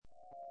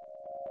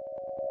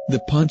The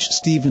Punch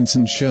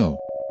Stevenson Show.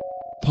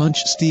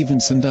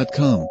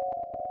 PunchStevenson.com.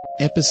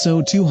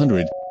 Episode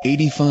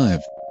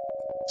 285.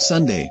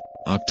 Sunday,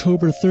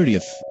 October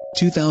 30th,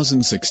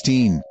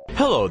 2016.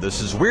 Hello,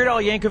 this is Weird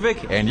Al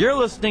Yankovic, and you're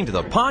listening to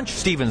The Punch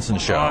Stevenson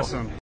Show.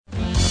 Awesome.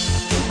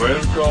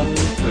 Welcome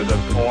to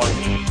the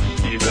Punch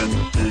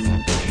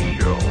Stevenson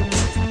Show.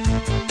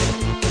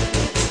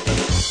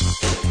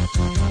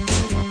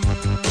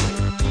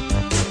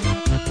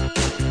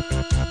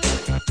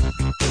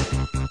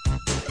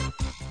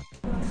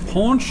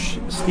 Punch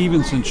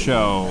Stevenson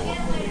Show.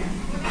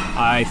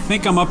 I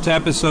think I'm up to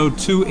episode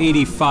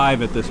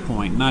 285 at this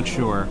point. Not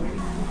sure.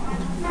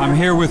 I'm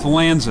here with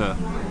Lanza.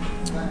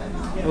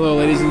 Hello,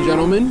 ladies and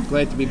gentlemen.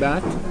 Glad to be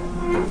back.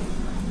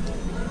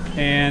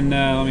 And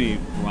let me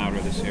louder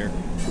this here.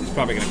 It's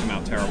probably going to come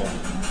out terrible.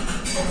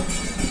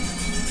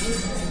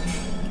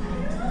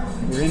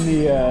 We're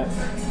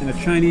in a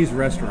Chinese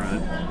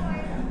restaurant.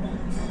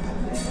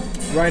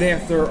 Right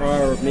after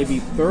our maybe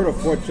third or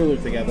fourth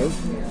chillers together.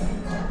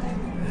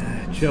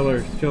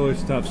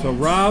 Chiller's tough. So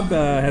Rob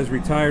has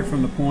retired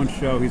from the Pawn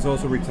Show. He's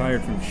also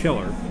retired from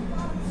Chiller.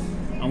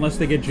 Unless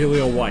they get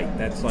Jaleel White.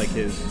 That's like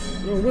his...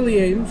 Well, Willie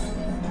Ames.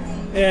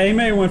 Yeah, he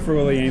may have went for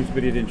Willie Ames,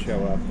 but he didn't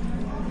show up.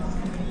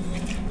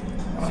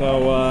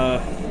 So,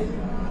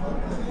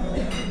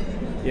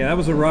 yeah, that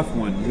was a rough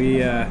one.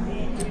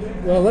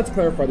 Well, let's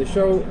clarify. The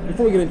show,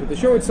 before we get into it, the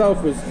show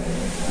itself was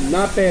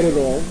not bad at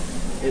all.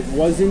 It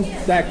wasn't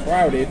that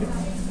crowded.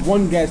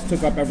 One guest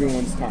took up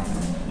everyone's time.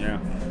 Yeah.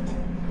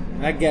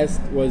 That guest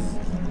was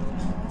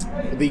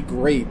the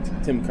great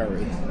Tim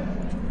Curry.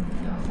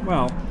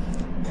 Well,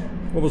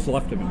 what was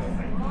left of him?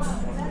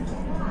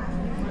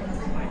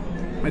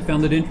 I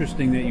found it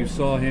interesting that you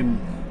saw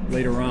him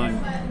later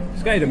on.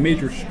 This guy had a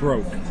major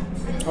stroke.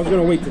 I was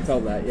going to wait to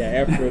tell that. Yeah,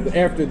 after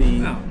the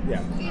No.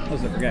 yeah. How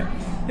was I forget?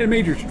 He had a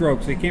major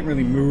stroke, so he can't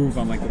really move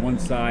on like the one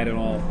side at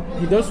all.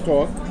 He does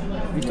talk.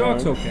 He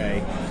talks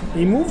okay.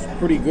 He moves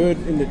pretty good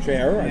in the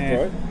chair, I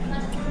thought.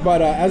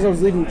 But as I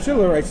was leaving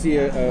Chiller, I see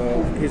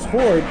his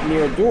hoard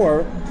near a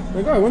door. I'm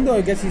like, oh, I wonder,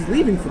 I guess he's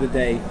leaving for the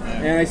day.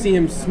 And I see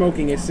him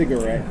smoking a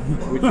cigarette,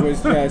 which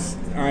was just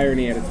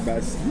irony at its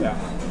best. Yeah.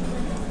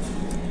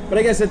 But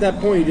I guess at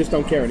that point, you just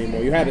don't care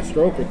anymore. You had a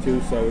stroke or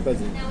two, so it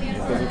doesn't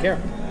care.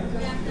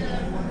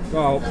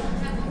 Well,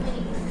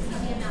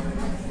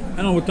 I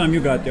don't know what time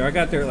you got there. I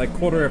got there at like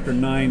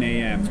 9:15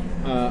 a.m.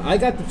 I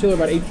got to Chiller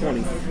about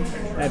 8:20.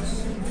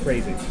 That's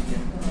crazy.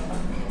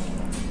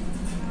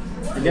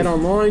 I get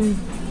online.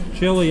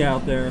 Chilly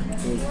out there.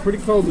 It was pretty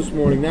cold this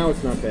morning. Now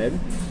it's not bad.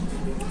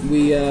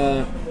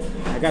 I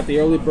got the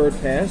early bird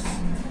pass.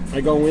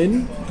 I go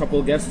in. A couple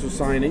of guests are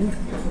signing.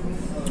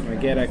 I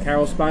get a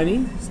Carol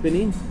Spinny,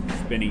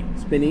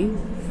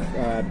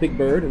 Big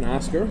Bird, and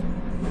Oscar.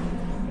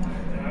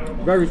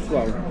 Very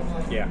slow.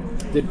 Yeah.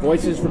 Did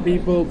voices for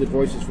people. Did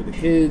voices for the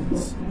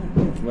kids.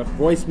 Left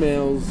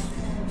voicemails.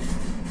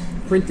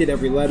 Printed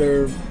every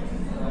letter.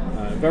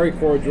 Very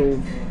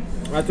cordial.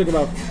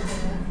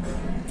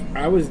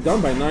 I was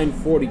done by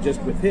 9:40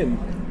 just with him.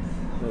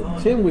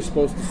 Tim was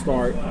supposed to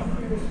start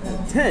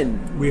at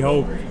 10. We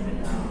hope.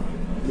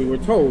 We were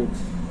told.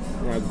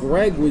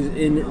 Greg was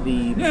in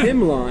the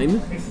Tim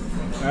line.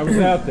 I was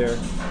out there.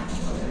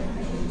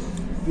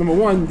 Number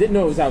one, didn't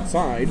know it was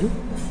outside.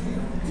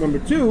 Number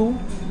two,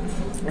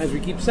 as we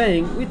keep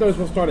saying, we thought it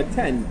was supposed to start at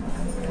 10.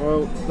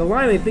 Well, the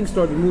line, I think,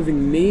 started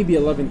moving maybe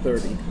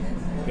 11:30.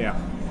 Yeah.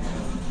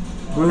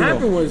 What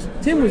happened was,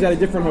 Tim was at a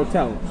different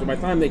hotel. So by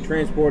the time they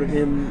transported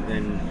him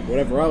and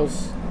whatever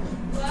else,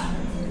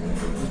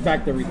 just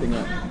backed everything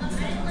up.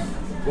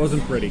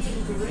 Wasn't pretty.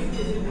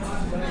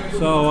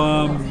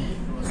 So,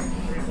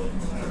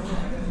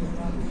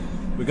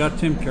 we got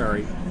Tim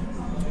Curry.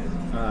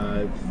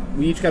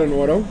 We each got an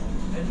auto.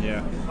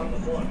 Yeah.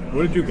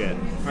 What did you get?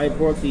 I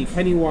bought the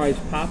Pennywise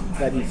Pop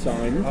that he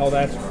signed. Oh,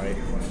 that's right.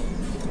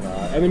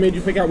 And they made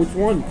you pick out which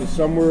one, because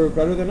some were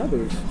better than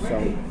others.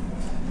 So,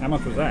 How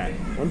much was that?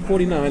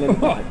 $149 on the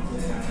Pop.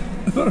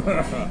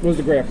 What was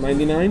the graph,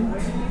 99?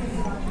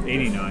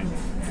 89.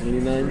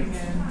 89?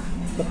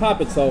 The Pop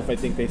itself, I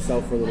think they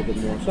sell for a little bit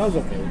more, so I was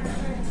okay with that.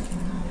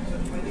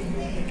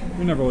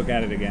 We'll never look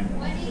at it again.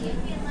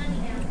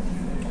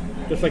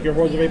 Just like your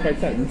hordes of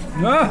 8x10s.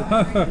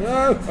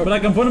 But I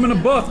can put them in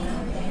a book,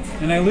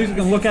 and I at least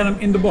can look at them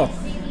in the book.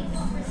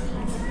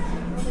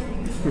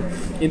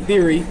 In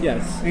theory,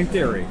 yes. In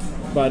theory.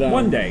 But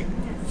one day.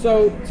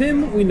 So,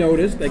 Tim, we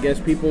noticed, I guess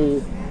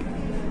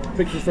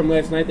pictures from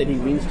last night, that he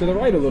leans to the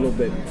right a little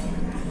bit.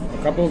 A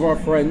couple of our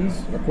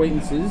friends,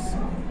 acquaintances,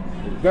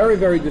 very,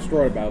 very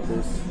distraught about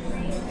this.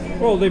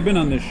 Well, they've been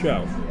on this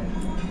show.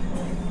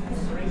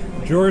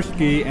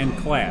 Jorsky and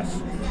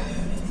Class.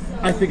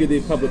 I figured the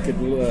public could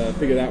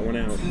figure that one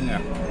out.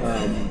 Yeah.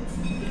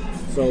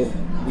 So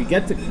we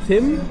get to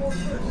Tim.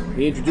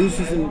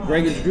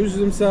 Greg introduces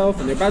himself,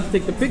 and they're about to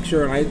take the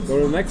picture, and I go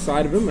to the next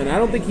side of him, and I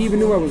don't think he even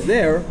knew I was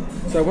there.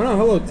 So I went, oh,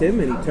 hello,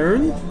 Tim, and he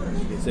turned.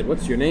 He said,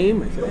 what's your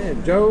name? I said, hey,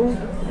 Joe.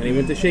 And he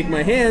went to shake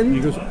my hand.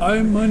 He goes,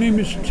 my name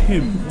is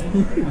Tim.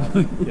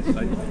 Yes,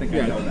 I think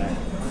I know that.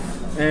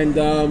 And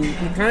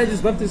he kind of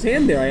just left his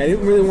hand there. I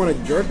didn't really want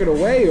to jerk it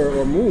away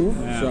or move,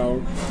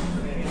 so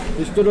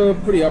he stood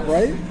up pretty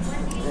upright.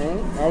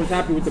 I was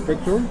happy with the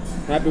picture,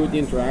 happy with the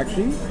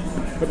interaction,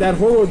 but that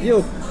whole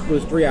ordeal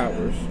was 3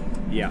 hours.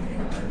 Yeah.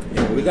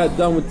 We got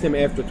done with Tim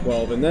after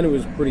 12, and then it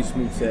was pretty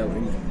smooth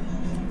sailing.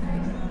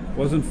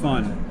 Wasn't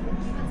fun.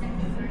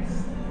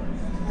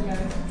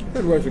 I've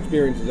had worse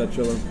experiences at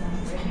Chiller.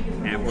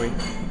 Have we?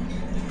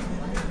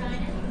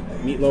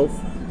 Meatloaf.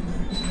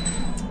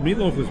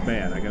 Meatloaf was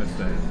bad, I gotta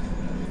say.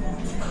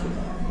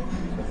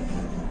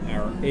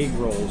 Our egg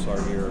rolls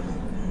are here.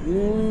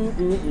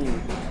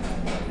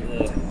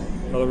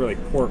 Oh, they're really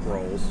pork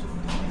rolls.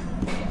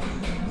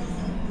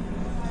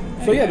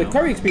 So yeah, the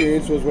curry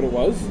experience was what it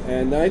was,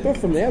 and I thought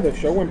from there the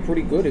show went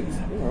pretty good. It's,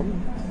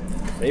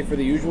 save for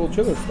the usual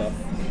Chiller stuff.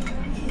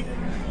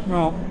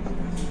 Well,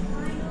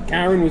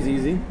 Karen was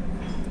easy.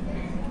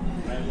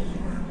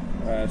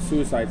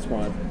 Suicide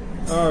Squad.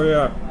 oh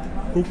yeah.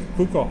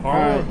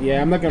 Fukuhara.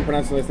 Yeah, I'm not gonna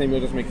pronounce the last name.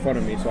 You'll just make fun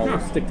of me, so I'll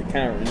stick to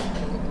Karen.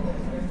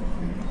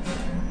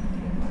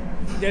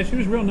 Yeah, she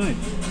was real nice.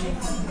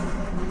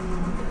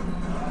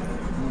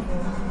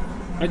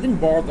 I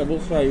think Bart, I will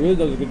say, really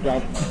does a good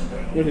job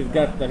with his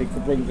guests that he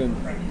brings in.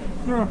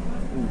 Yeah.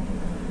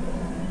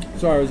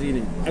 Sorry, I was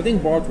eating. I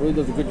think Bart really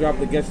does a good job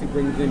with the guests he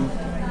brings in.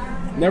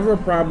 Never a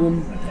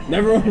problem.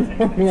 Never on the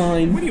wrong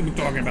line. What are you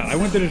talking about? I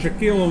went to the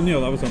Shaquille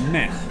O'Neal. That was a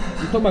mess.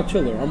 I'm talking about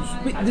Chiller.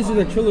 This is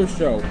a Chiller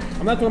show.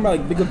 I'm not talking about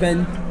like Big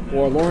Event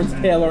or Lawrence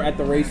Taylor at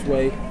the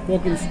Raceway. I'm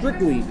talking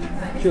strictly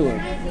Chiller.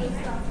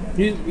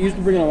 He used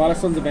to bring in a lot of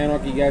Sons of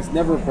Anarchy guests.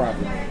 Never a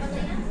problem.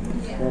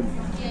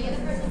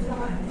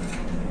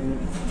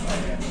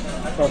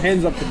 So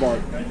hands up to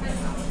Bart.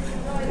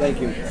 Thank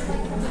you.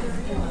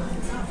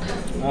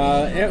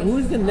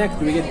 Who's the next?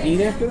 Do we get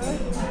Dean after that?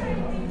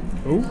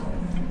 Who?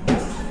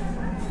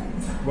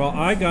 Well,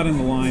 I got in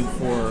the line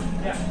for...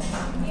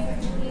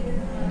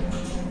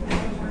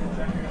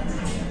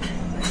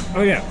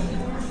 Oh, yeah.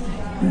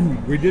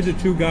 We did the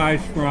 2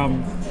 guys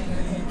from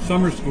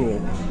summer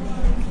school.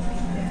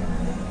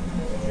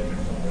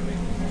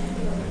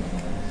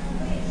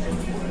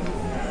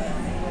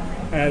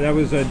 That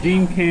was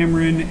Dean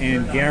Cameron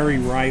and Gary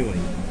Riley.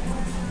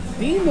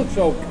 Dean looks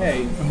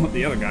okay.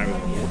 The other guy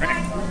was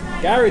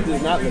wrecked. Gary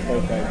does not look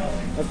okay.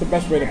 That's the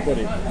best way to put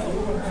it.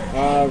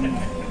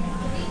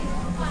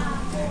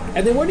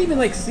 And they weren't even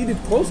like seated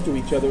close to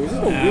each other. It was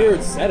just a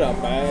weird setup.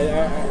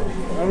 I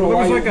don't know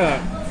why. There was like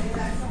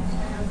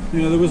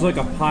there was like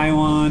a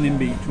pylon in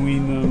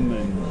between them,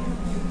 and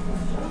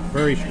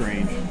very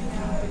strange.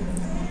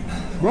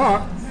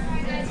 But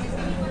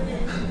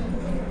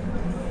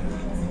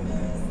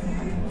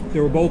they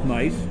were both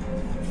nice,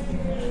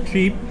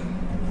 cheap,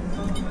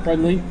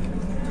 friendly,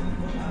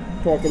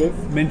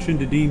 talkative. Mentioned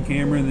to Dean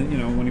Cameron that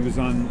when he was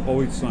on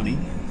Always Sunny.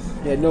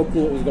 He had no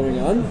clue what was going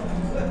on.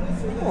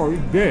 Oh, he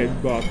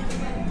did, but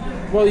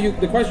well,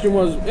 the question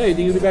was, "Hey,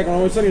 do you be back on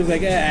Always Sunny?" He was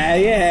like,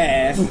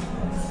 "Yeah."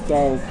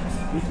 So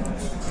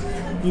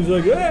he's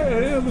like,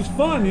 "Yeah, it was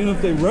fun. If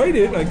they write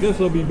it, I guess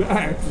I'll be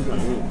back."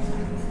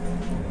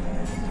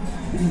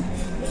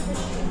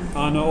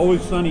 On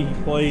Always Sunny, he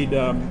played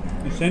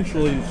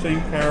essentially the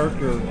same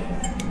character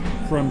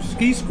from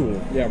Ski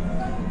School. Yeah.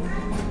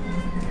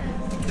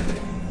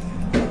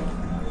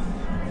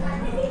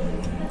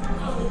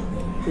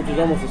 Which is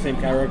almost the same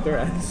character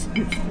as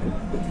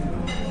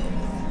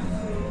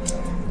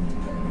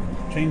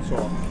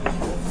Chainsaw.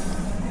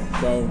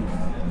 So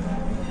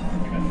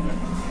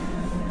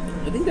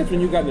I think that's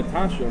when you got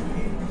Natasha.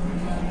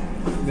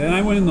 Then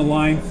I went in the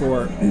line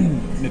for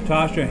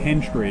Natasha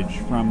Henstridge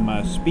from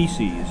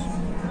Species.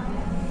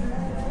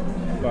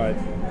 But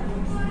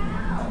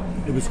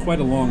it was quite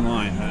a long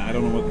line. I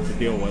don't know what the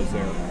deal was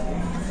there.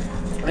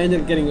 I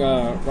ended up getting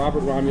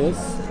Robert Romulus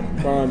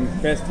from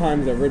Fast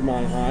Times at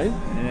Ridgemont High.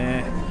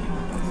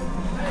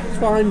 It's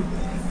fine.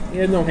 He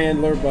had no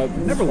handler, but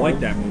Never liked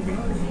that movie.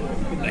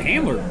 The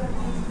handler.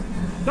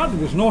 Thought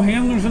there was no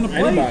handlers in the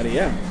play. Anybody,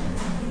 yeah.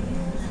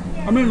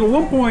 I mean, at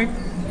one point,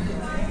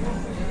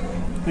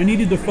 I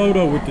needed the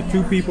photo with the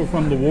 2 people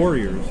from the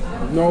Warriors.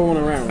 No one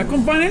around. I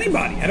couldn't find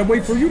anybody. I had to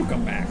wait for you to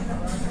come back.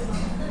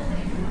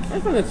 I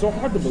find that so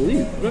hard to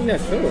believe. Really,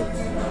 that show.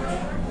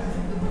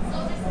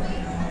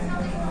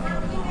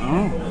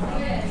 Oh.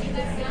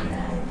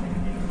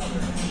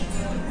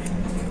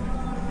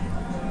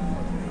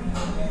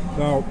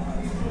 So,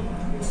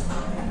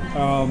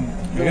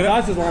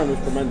 Natasha's line was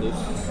tremendous.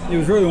 it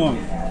was really long.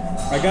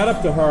 I got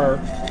up to her,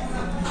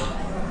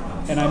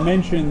 and I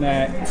mentioned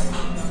that,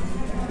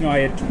 I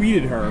had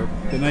tweeted her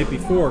the night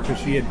before because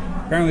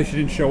apparently she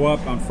didn't show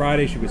up on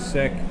Friday. She was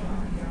sick.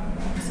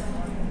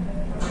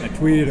 I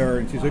tweeted her,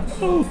 and she's like,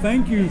 "Oh,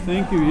 thank you,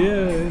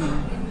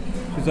 yeah."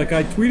 She's like,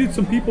 "I tweeted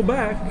some people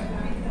back."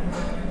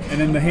 And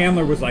then the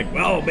handler was like,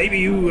 "Well,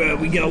 maybe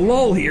we get a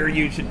lull here.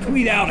 You should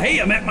tweet out, 'Hey,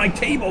 I'm at my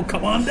table.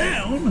 Come on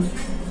down.'"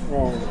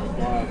 Oh my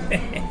god.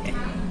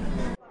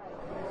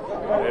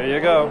 There you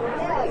go.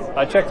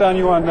 I checked on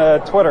you on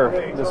Twitter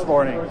this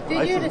morning.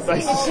 Did you?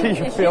 Nice to see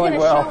you feeling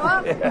well.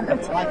 Yeah.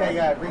 Like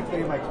I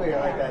retweeted my tweet. I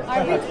like that.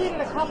 I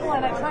retweeted a couple,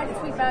 and I tried to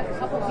tweet back a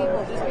couple of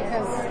people just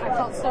because I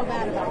felt so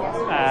bad about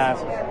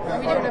yesterday. Are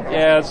we doing it?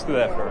 Yeah, let's do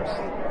that first.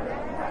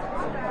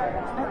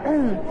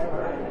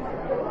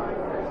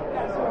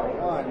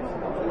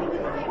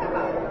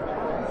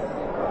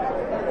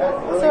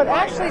 So it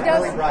actually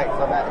does. It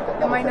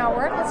might not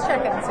work. Let's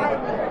check it and see.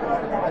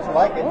 I should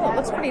like it. Oh, it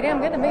looks pretty damn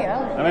good to me.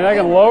 I mean, I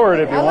can lower it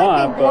if you I like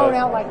want, being blown but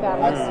out like that.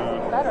 That's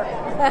better.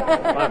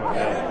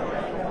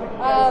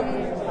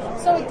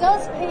 So it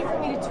does pay for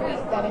me to tweet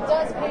that. It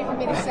does pay for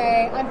me to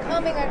say, I'm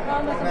coming, I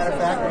promise. As a matter of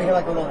fact, when you hear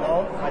like a little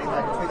note, I even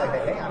like to tweet like,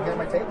 hey, I'm getting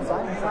my table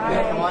signed.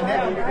 Come on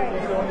down.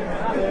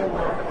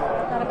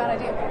 Not a bad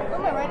idea. Who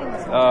am I writing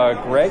this for?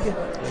 Greg,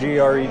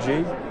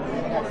 Greg.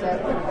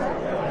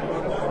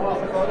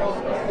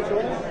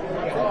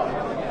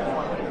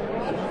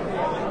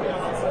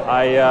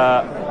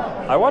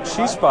 I watch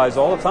She Spies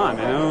all the time.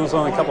 I know it was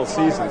only a couple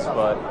seasons,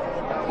 but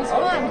He's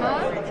fun,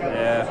 huh?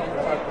 yeah.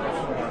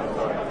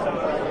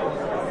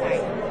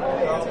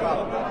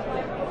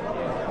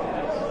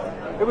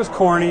 It was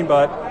corny,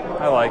 but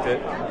I liked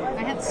it.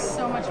 I had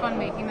so much fun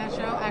making that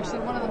show.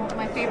 Actually, one of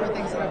my favorite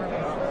things I've ever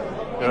made.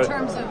 Good. In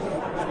terms of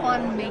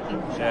fun making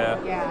the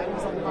show. Yeah. It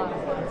was a lot of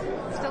fun.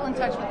 Still in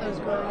touch with those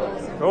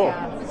girls. And Cool.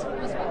 Yeah, it was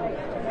fun.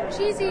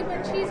 Cheesy,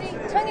 but cheesy.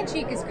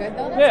 Tongue-in-cheek is good,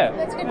 though.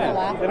 That's good for a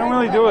laugh. They don't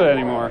really do it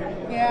anymore.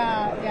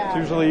 Yeah. It's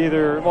usually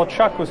either, well,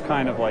 Chuck was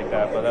kind of like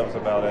that, but that was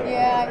about it.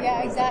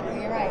 Yeah, exactly.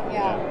 You're right.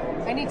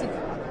 Yeah. I need to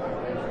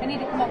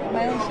come up with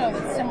my own show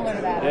that's similar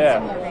to that. Yeah.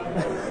 Similar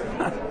ratings.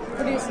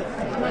 Produce it.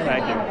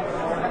 Thank you.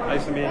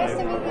 Nice to meet Nice you.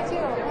 to meet you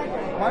too.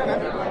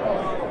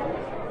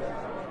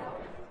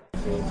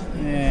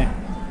 Yeah.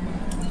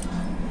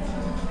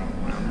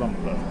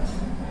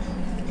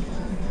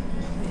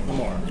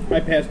 I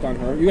passed on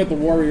her. You got the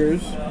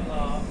Warriors.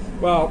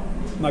 Well,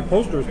 my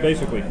poster is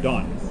basically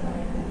done.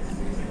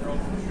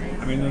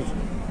 I mean,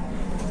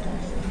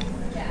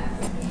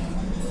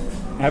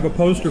 I have a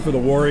poster for the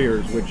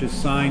Warriors, which is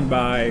signed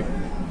by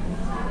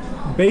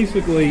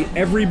basically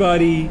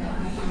everybody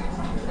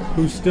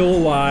who's still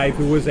alive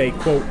who was a,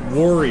 quote,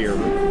 warrior,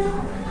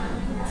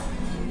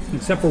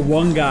 except for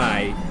one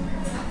guy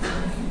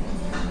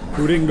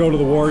who didn't go to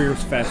the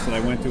Warriors Fest that I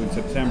went to in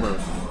September.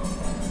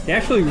 He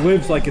actually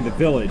lives like in the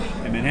Village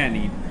in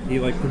Manhattan. He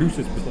like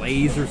produces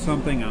plays or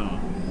something. I don't know.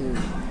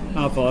 I don't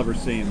know if I'll ever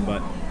see him,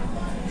 but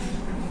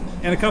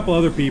and a couple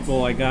other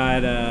people. I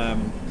got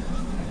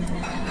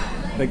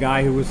the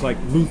guy who was like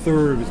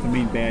Luther, who was the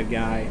main bad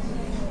guy.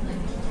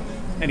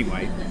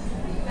 Anyway,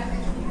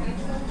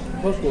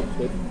 Post looks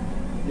good.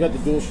 You got the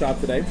dual shot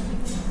today.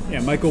 yeah,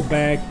 Michael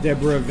Beck,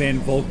 Deborah Van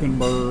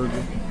Valkenburg.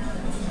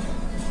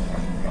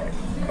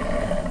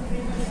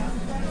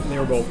 They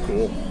were both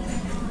cool.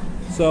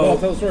 So, Well,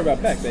 tell the story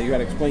about Beck that you had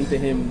to explain to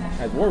him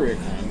at WarriorCon.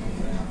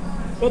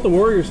 about the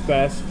Warriors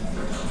Fest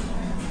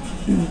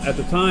at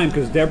the time,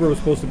 because Deborah was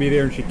supposed to be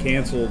there and she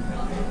canceled.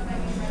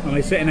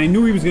 And I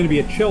knew he was going to be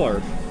a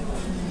chiller.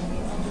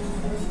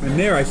 And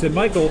there, I said,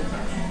 Michael,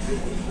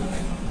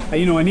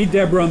 I need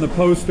Deborah on the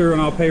poster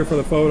and I'll pay her for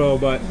the photo,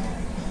 but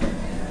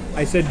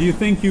I said, do you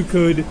think you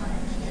could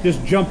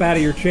just jump out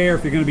of your chair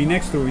if you're going to be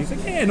next to him? He's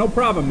like, yeah, no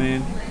problem,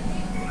 man.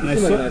 And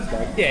He's a nice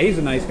guy. Yeah, he's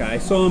a nice guy. I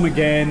saw him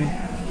again.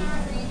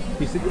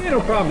 He said, yeah, no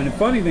problem. And the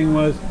funny thing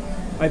was,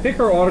 I think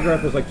her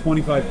autograph was like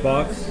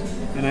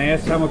 $25, and I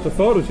asked how much the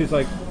photo. She's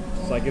like,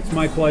 it's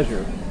my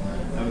pleasure.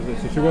 That was it.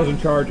 So she wasn't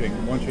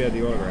charging once she had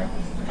the autograph.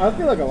 I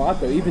feel like a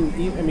lot though. I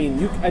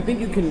think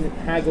you can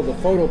haggle the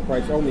photo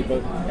price only,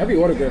 but every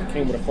autograph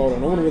came with a photo.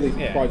 No one really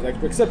charged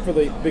extra, except for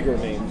the bigger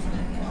names.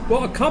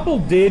 Well, a couple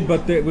did,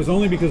 but it was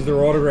only because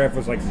their autograph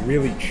was like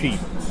really cheap.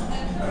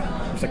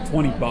 It was like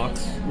 $20.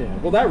 Yeah.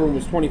 Well, that room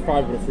was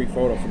 $25 with a free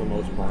photo for the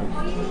most part.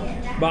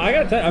 But I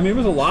gotta tell you, I mean, it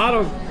was a lot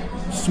of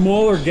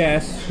smaller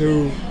guests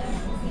who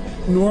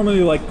normally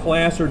like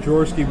Klass or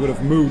Jaworski would have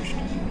mooched,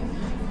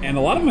 and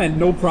a lot of them had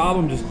no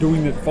problem just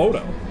doing the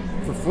photo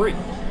for free.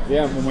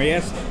 Yeah. When we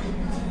asked them.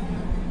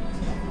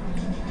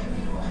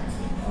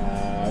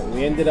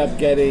 We ended up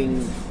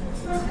getting.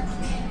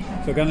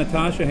 So I got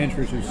Natasha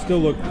Henstridge, who still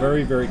looked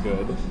very, very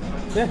good.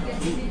 Yeah,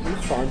 he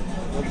was fine.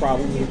 No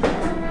problem.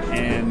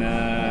 And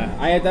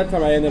at that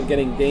time I ended up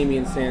getting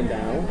Damian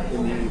Sandow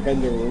in the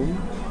vendor room.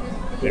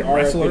 the RF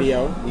wrestler.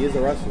 video. He is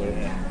a wrestler.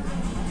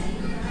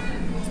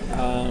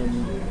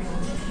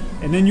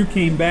 And then you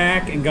came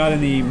back and got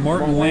in the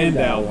Martin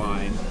Landau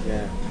line.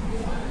 Yeah.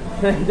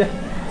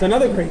 It's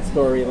another great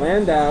story.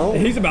 Landau.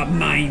 He's about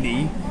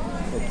 90.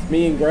 It's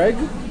me and Greg.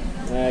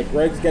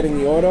 Greg's getting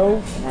the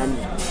auto.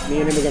 Me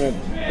and him are going to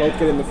both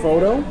get in the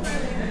photo.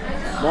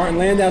 Martin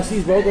Landau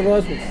sees both of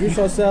us. We introduce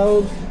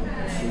ourselves.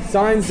 He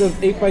signs the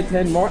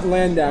 8x10 Martin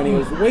Landau, and he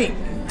goes, wait,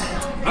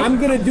 I'm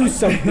going to do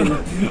something.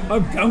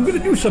 I'm going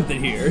to do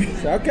something here.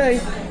 So,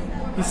 okay.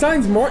 He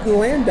signs Martin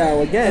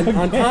Landau again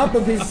on top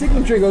of his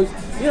signature. He goes,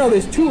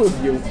 there's two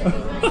of you.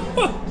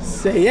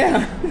 Say,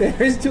 yeah,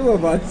 there's two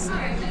of us.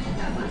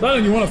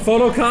 Son, you want a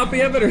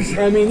photocopy of it?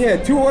 Or I mean, yeah,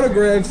 2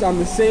 autographs on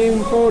the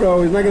same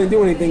photo is not going to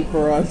do anything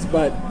for us,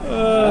 but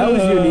that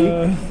was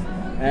unique.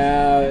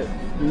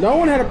 No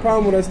one had a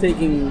problem with us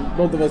taking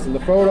both of us in the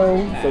photo,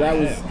 so that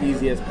was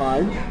easy as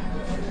pie.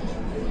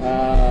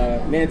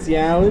 Nancy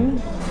Allen,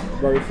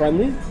 very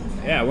friendly.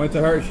 Yeah, I went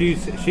to her. She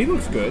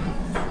looks good.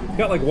 She's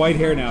got like white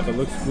hair now, but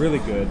looks really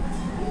good.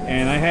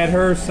 And I had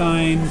her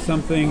sign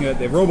something,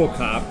 the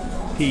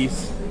RoboCop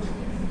piece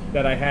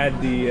that I had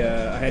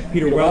I had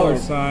Peter Weller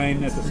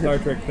sign at the Star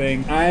Trek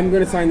thing. I'm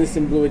going to sign this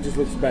in blue. It just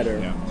looks better.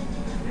 Yeah.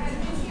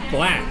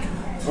 Black.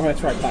 Oh,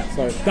 that's right, black.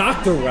 Sorry,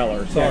 Dr.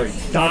 Weller. Sorry,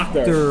 yes,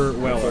 Dr.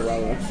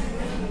 Weller.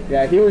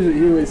 Yeah, he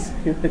was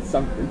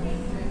something.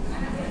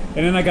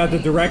 And then I got the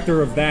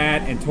director of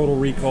that and Total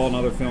Recall and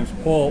other films,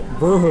 Paul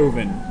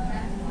Verhoeven.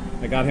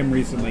 I got him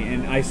recently,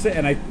 and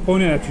I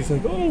pointed out. She's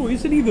like, "Oh,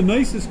 isn't he the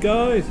nicest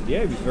guy?" I said,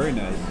 "Yeah, he was very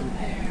nice."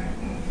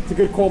 It's a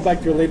good callback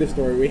to your latest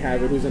story. We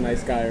have it. Who's a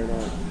nice guy or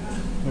not?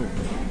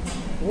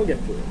 We'll get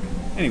to it.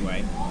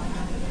 Anyway,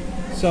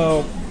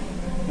 so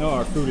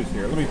our food is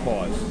here. Let me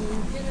pause.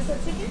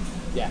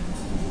 Yeah.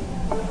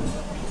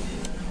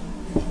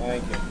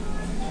 Thank you.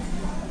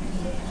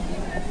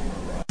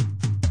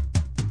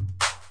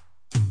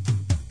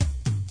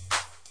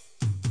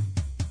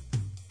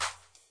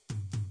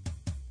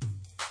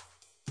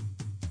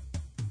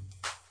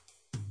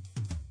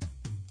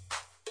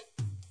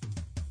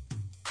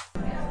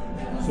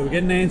 So we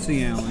get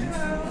Nancy Allen,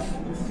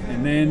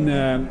 and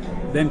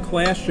then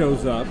Class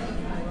shows up,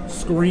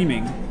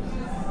 screaming.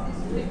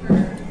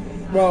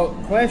 Well,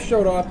 Class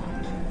showed up.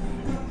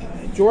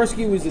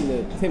 Jaworski was in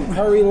the Tim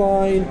Curry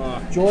line.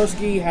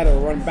 Jaworski had to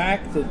run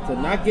back to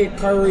not get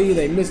Curry.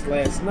 They missed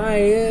last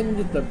night,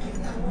 and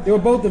they were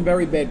both in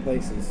very bad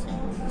places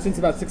since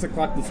about 6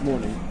 o'clock this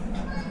morning.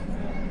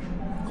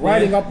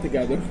 Riding up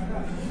together.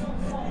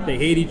 They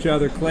hate each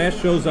other. Class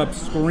shows up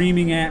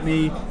screaming at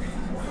me.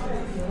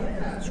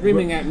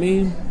 Screaming at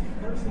me.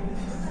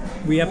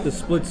 We have to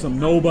split some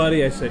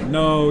nobody. I said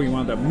no. He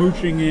wound up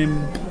mooching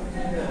him.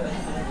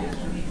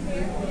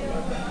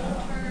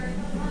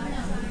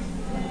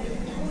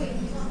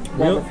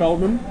 Barbara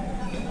Feldon.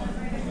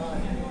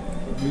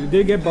 We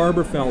did get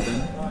Barbara Feldon.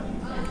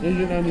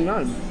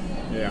 1999.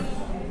 Yeah.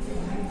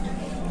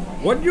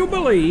 What you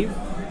believe? I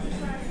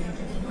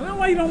don't know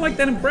why you don't like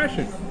that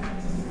impression.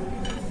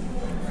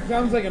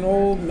 Sounds like an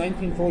old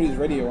 1940s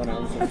radio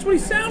announcer. That's what he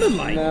sounded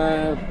like.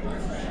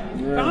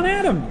 Don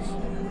Adams.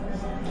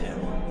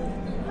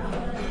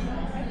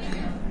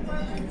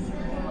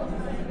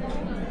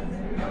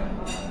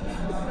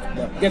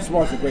 Get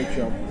Smart's a great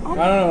show. I don't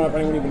know if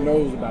anyone even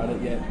knows about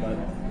it yet, but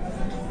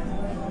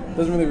it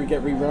doesn't really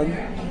get rerun.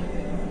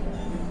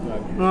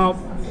 Well,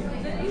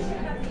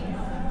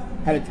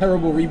 had a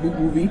terrible reboot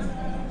movie.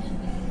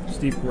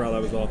 Steve Carell,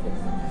 that was awful.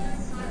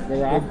 The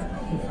Rock.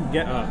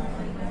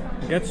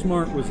 Get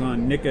Smart was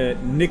on Nick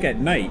at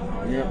Night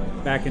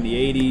back in the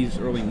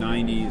 80s, early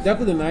 90s.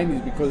 Definitely the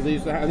 90s because they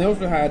used to have, and they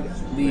also had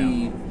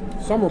the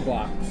summer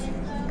blocks,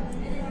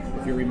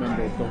 if you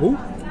remember. The who?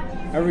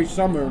 Every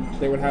summer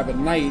they would have a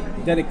night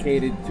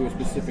dedicated to a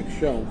specific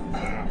show.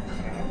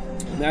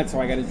 And that's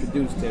how I got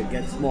introduced to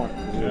Get Smart.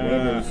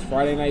 Whatever it was,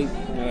 Friday night,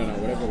 I don't know,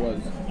 whatever it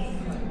was.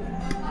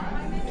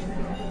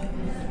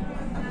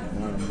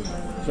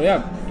 So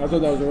yeah, I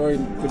thought that was a very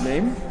good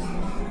name.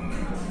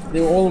 They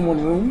were all in one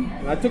room.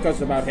 That took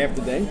us about half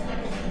the day.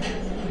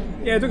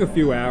 Yeah, it took a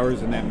few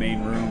hours in that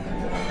main room.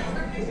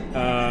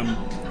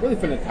 Really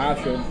for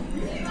Natasha.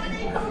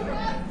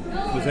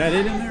 Was that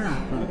it in there?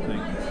 I'm trying to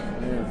think.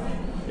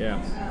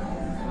 Yeah.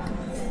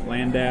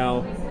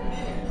 Landau.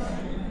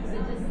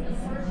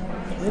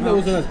 That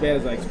wasn't as bad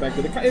as I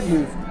expected. It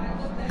moved.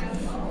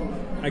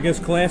 I guess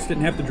Class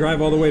didn't have to drive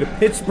all the way to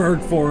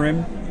Pittsburgh for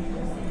him.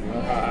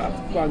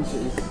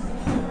 Bunches.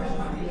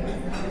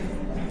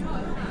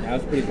 That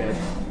was pretty bad.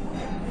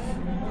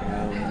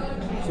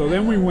 So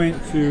then we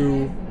went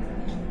to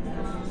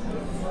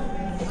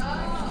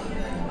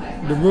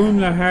the room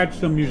that had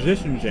some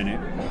musicians in it,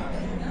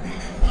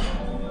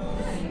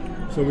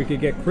 so we could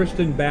get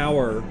Kristen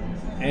Bauer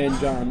and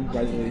John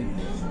Wesley.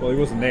 Well, he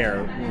wasn't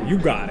there. You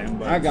got him.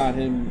 But I got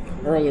him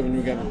earlier when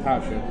we got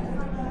Natasha.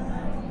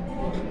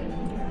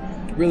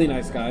 Really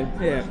nice guy.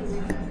 Yeah.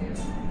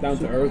 Down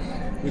to earth.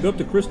 We go up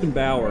to Kristen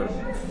Bauer,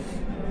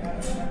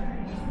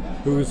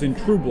 who was in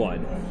True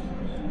Blood.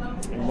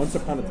 And Once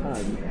Upon a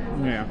Time.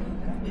 Yeah.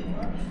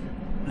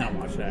 I don't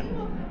watch that.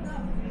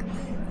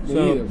 Me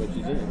neither, but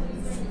she's in it.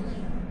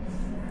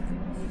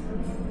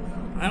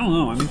 I don't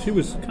know. I mean, she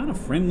was kind of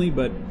friendly,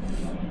 but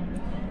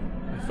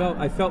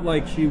I felt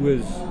like she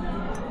was.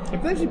 I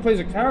think she plays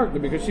a character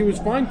because she was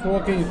fine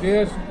talking.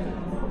 Yes,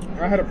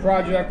 I had a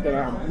project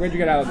that where'd you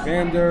get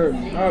Alexander?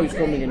 And, oh, he's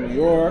filming in New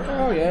York.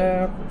 Oh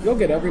yeah, you'll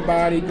get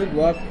everybody. Good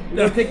luck. You're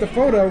gonna take the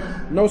photo.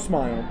 No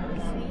smile.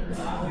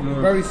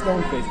 Very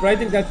stone faced. But I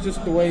think that's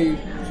just the way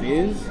she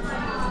is.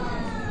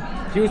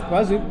 She was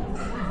pleasant.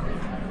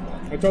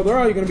 I told her,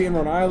 "Oh, you're gonna be in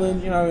Rhode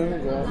Island. You know,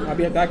 well, I'll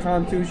be at that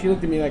con too." She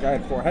looked at me like I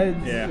had 4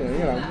 heads. Yeah. You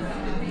know.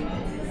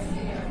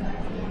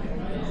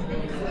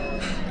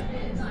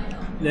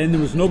 Then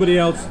there was nobody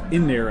else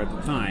in there at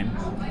the time.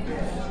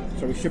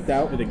 So we shipped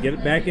out. Had to get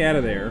it back out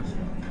of there.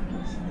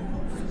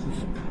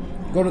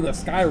 Go to the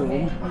Sky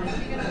Room.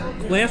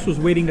 Class was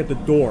waiting at the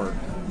door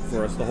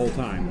for us the whole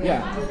time.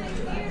 Yeah.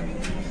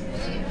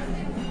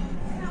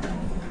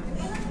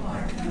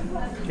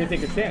 Can't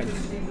take a chance.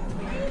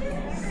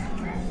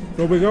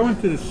 So we go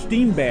into the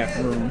steam bath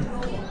room.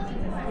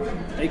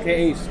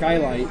 AKA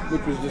Skylight,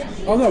 which was just...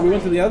 Oh no, we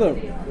went to the other...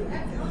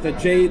 The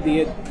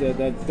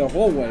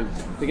hallway.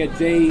 To get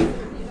Jay...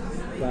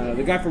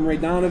 the guy from Ray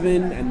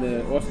Donovan and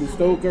the Austin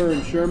Stoker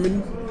and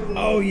Sherman.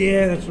 Oh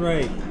yeah, that's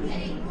right.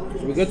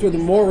 So we go to the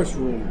Morris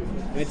room,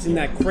 and it's in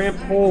that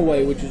cramped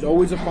hallway, which is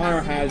always a fire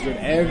hazard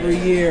every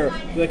year.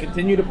 So they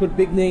continue to put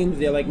big names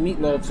there, like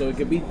Meatloaf, so it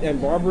could be, and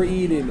Barbara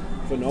Eden,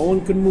 so no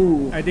one could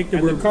move. I think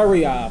and the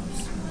Curry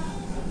Ops.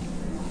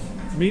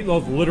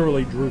 Meatloaf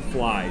literally drew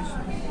flies.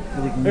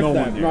 There was no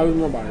one there. No, there was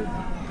nobody.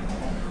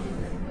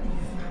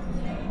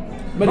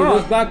 But he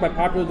was back by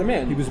popular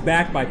demand. He was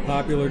back by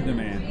popular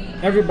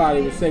demand.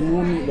 Everybody was saying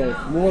more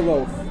Meatloaf, more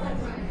loaf.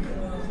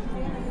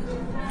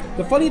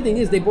 The funny thing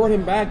is, they brought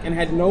him back and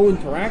had no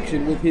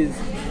interaction with his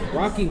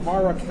Rocky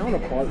Horror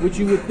counterpart, which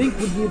you would think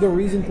would be the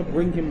reason to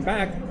bring him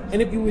back.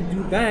 And if you would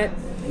do that,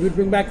 you would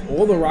bring back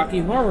all the Rocky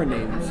Horror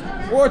names.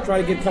 Or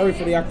try to get Curry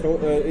for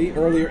the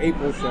earlier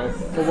April show,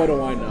 for what do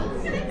I know.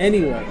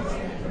 Anyway,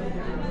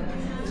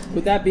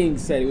 with that being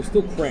said, it was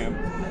still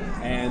cramped.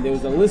 And there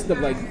was a list of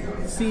like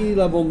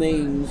C-level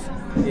names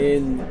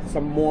in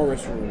some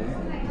Morris room.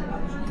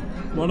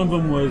 One of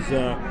them was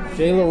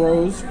Jayla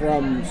Rose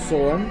from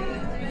Saw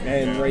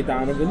and Ray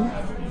Donovan.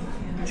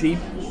 Cheap.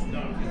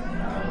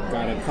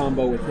 Got a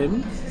combo with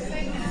him.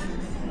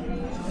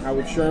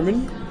 Howard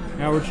Sherman.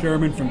 Howard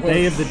Sherman from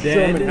Day of the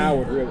Dead. Sherman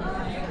Howard, really. I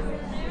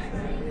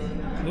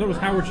thought it was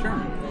Howard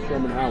Sherman.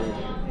 Sherman Howard.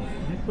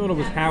 I thought it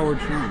was Howard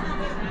Sherman.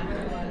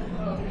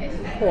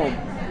 Hold on.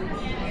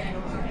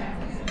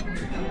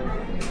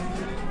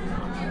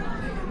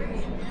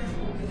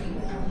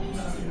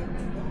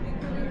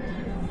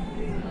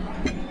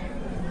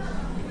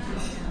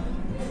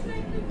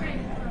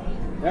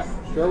 Yep,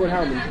 Sherwood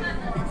Howman.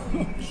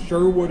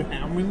 Sherwood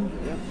Howman?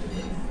 Yep.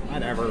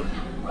 Whatever.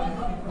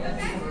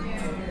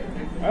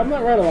 I've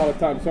not read a lot of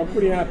times, so I'm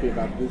pretty happy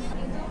about this.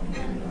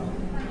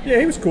 Yeah,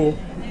 he was cool.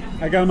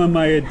 I got him on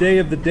my Day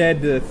of the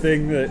Dead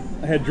thing that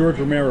had George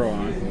Romero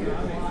on.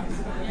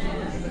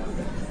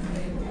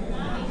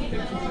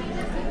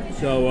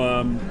 So,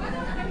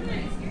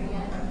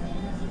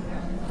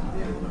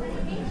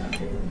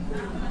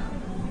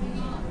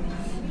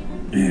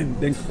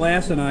 then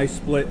Class and I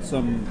split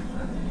some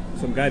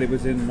guy that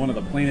was in one of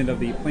the Planet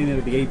of the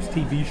Apes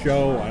TV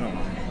show. I don't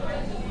know.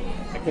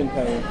 I couldn't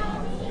tell you.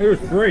 It was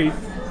great.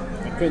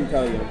 I couldn't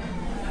tell you.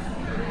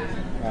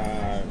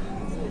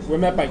 We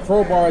met by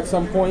Crowbar at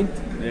some point.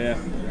 Yeah.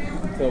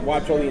 To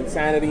watch all the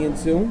insanity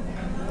ensue.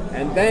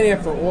 And then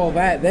after all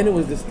that, then it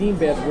was the steam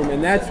bath room,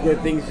 and that's where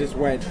things just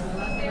went,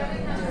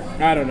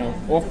 I don't know,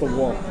 off the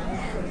wall.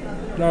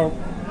 So,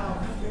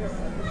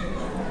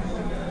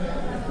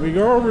 we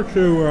go over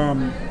to... I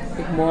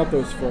think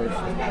Martha's first.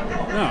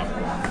 No.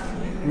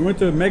 We went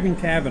to Megan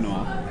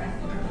Cavanaugh.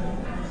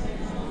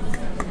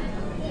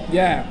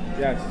 Yeah,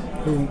 yes.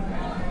 Who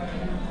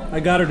I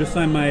got her to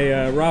sign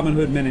my Robin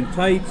Hood Men in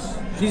Tights.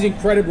 She's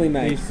incredibly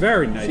nice. She's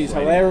very nice. She's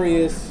lady.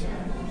 hilarious.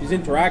 She's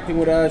interacting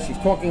with us. She's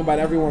talking about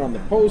everyone on the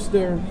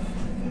poster.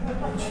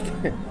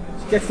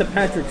 She gets to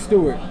Patrick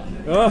Stewart.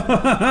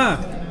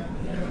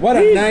 What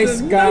a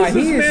nice guy.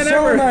 He is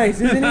so ever. nice,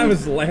 isn't he? I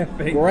was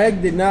laughing.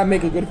 Greg did not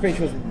make a good face.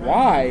 She goes,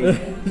 why?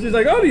 She's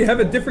like, oh, do you have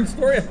a different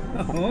story?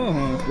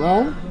 Oh.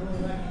 Well,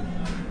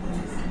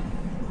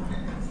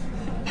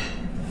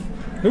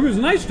 He was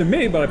nice to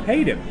me, but I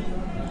paid him.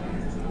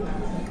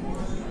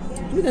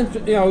 he then,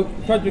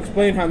 tried to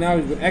explain how now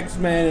he's with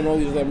X-Men and all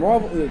these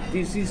Marvel,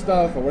 DC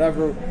stuff or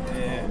whatever.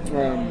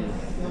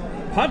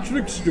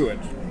 Patrick Stewart.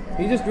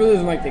 He just really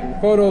doesn't like taking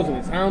photos, and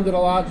he's hounded a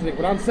lot. She's like,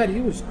 but on set,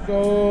 he was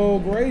so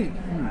great.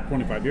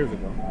 25 years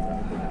ago.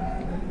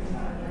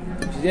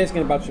 She's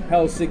asking about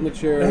Chappelle's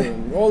signature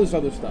and all this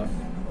other stuff.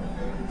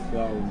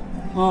 So,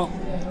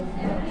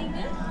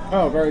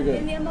 oh, very good.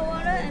 Give me more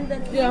water and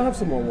then Yeah, I'll have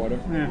some more water.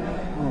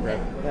 Yeah,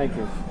 okay. Thank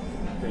you.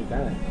 Drink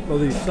that. Well,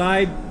 the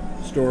side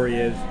story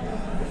is,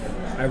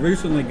 I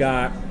recently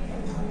got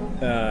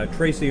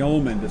Tracy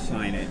Ullman to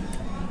sign it.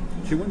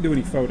 She wouldn't do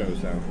any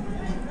photos, though.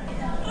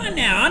 Oh,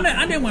 no,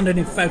 I don't want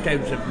any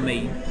photos of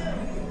me.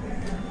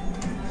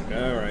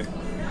 All right.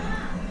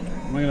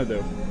 What am I going to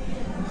do?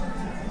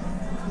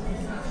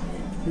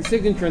 The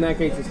signature in that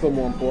case is still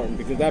more important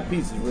because that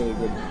piece is really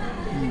good.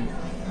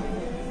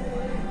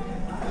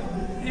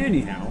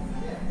 Anyhow.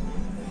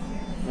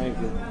 Thank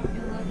you.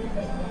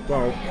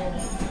 So,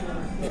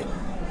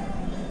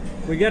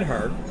 we get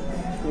her.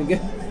 We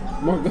get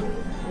more.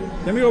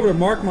 Then we go over to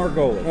Mark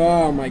Margolis.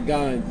 Oh my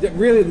God! That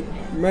really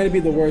might be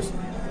the worst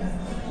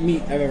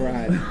meat I've ever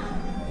had.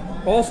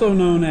 Also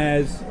known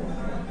as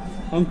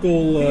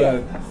Uncle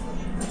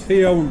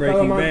Theo in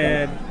Breaking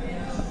Salamanca. Bad.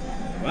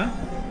 What?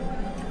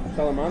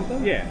 Salamanca?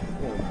 Yeah.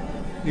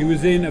 He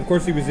was in, of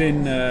course, he was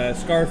in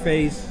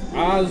Scarface,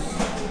 Oz.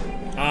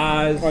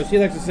 Oz. Or she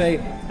likes to say,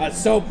 a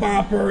soap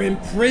opera in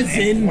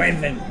prison.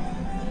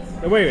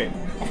 Wait.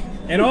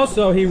 And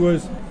also he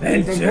was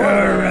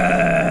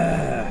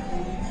Ventura.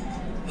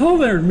 Hello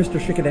there, Mr.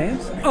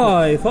 Chickadance. Oh,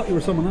 I thought you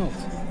were someone else.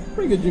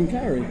 Pretty good Jim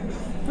Carrey.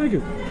 Thank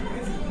you.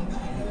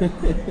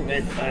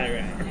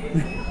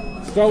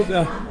 So,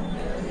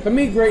 for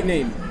me, great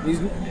name.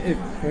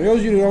 For those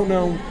of you who don't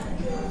know,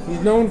 he's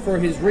known for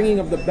his ringing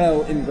of the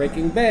bell in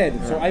Breaking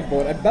Bad. So I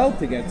bought a bell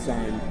to get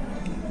signed.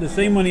 The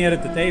same one he had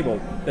at the table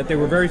that they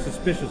were very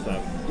suspicious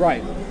of.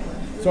 Right.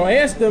 So I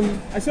asked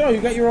him, I said, oh,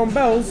 you got your own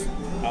bells?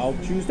 I'll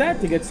choose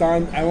that to get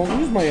signed. I won't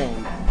use my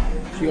own.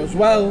 She goes,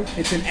 well,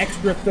 it's an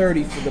extra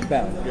 30 for the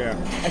bell. Yeah.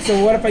 I said,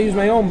 well, what if I use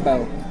my own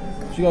bell?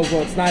 She goes,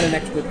 well, it's not an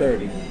extra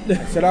 30.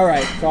 I said, all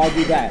right, so I'll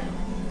do that.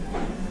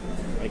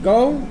 I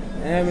go,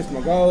 Mr.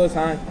 Margolis,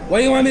 hi. What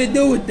do you want me to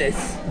do with this?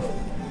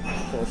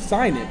 So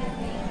sign it.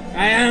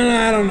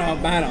 I don't know.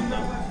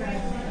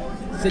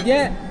 I said,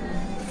 yeah.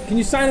 Can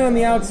you sign it on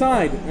the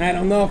outside? I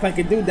don't know if I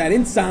could do that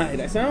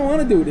inside. I said, I don't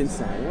want to do it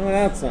inside. I want it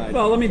outside.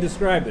 Well, let me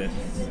describe this.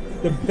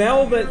 The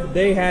bell that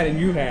they had and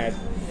you had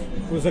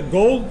was a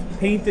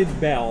gold-painted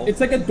bell.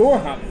 It's like a door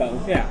hop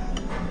bell. Yeah.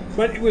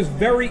 But it was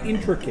very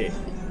intricate.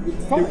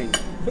 It's fine.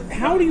 But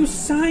how do you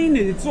sign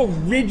it? It's all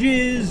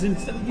ridges and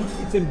stuff. You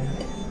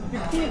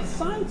can't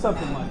sign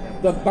something like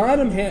that. The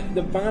bottom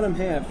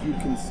half you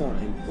can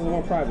sign. A little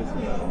more privacy.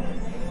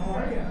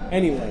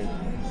 Anyway,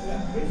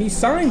 he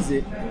signs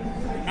it.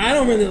 I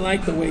don't really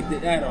like the way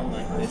that I don't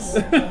like this.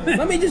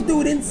 Let me just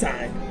do it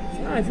inside.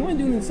 If you want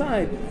to do it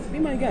inside, be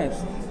my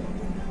guest.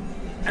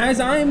 As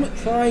I'm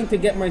trying to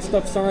get my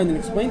stuff signed and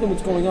explain to him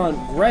what's going on,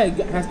 Greg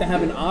has to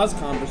have an Oz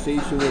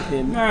conversation with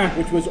him,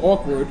 which was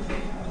awkward.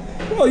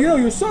 Well, you know,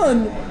 your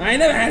son... I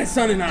never had a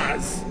son in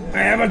Oz.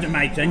 I wasn't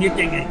my son. You're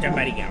thinking of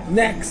somebody else.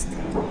 Next.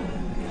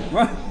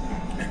 What?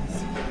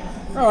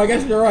 Oh, I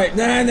guess you're right.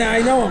 Nah,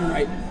 I know I'm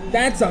right.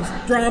 That's a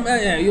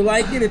drama. You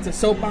like it? It's a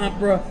soap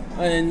opera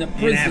in the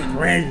prison. In a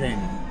prison.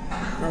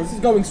 Oh, this is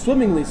going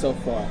swimmingly so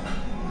far.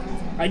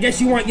 I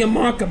guess you want your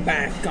marker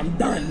back. I'm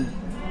done.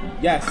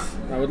 Yes,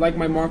 I would like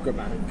my marker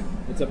back.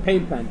 It's a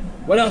paint pen.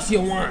 What else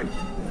you want?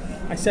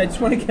 I said, I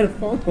just want to get a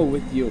photo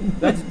with you.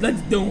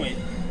 Let's do it.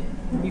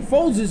 He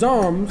folds his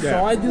arms,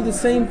 so I do the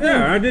same thing.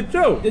 Yeah, I did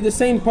too. Did the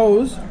same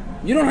pose.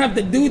 You don't have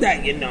to do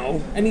that, you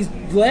know. And he's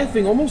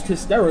laughing almost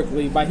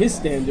hysterically by his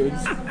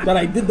standards that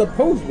I did the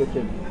pose with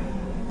him.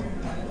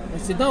 I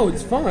said, no,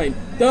 it's fine.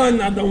 Done,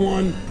 another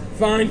one.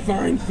 Fine.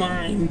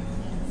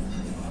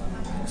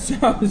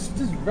 So it's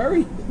just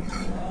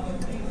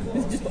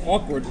it's just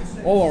awkward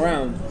all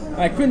around.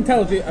 I couldn't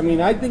tell if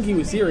I think he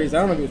was serious. I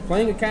don't know if he was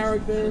playing a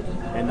character,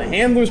 and the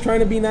handler's trying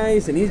to be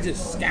nice, and he's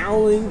just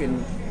scowling,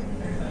 and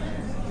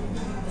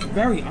it's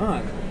very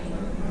odd.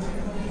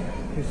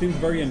 He seems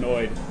very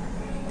annoyed.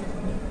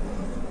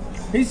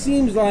 He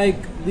seems like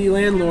the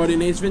landlord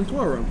in Ace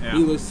Ventura. Yeah.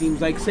 He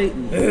seems like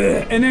Satan.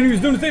 And then he was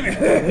doing the same thing.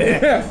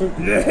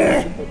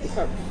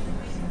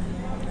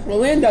 Well,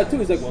 Landau too.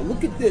 He's like, well,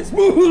 look at this. I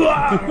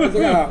was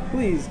like, oh,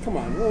 please, come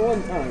on,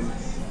 one time.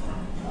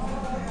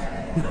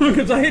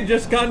 Because I had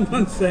just gotten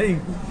done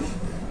saying,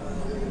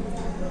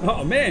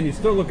 oh man, you're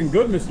still looking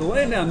good, Mr.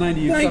 Landau,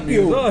 90 Thank you.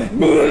 years old.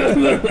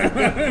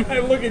 I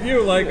look at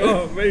you like,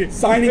 oh, maybe,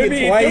 Signing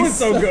maybe it twice.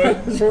 Doing so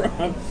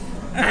good.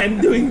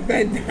 I'm doing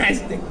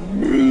fantastic.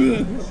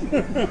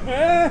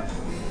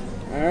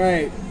 All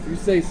right, you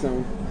say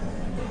so.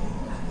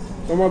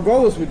 So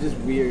Margolis was just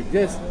weird,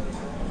 just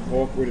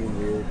awkward and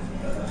weird.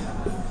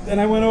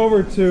 And I went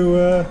over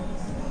to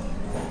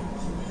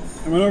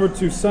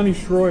Sonny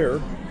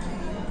Schroyer.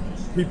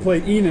 He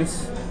played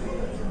Enos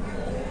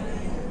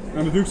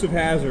on the Dukes of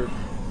Hazzard. I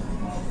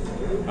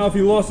don't know if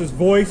he lost his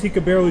voice, he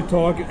could barely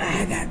talk.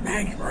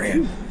 Thanks,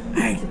 Greg.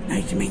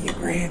 Nice to meet you,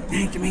 Greg.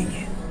 Nice to meet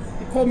you.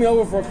 He called me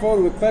over for a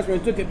photo with Klesmer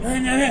and took it. What do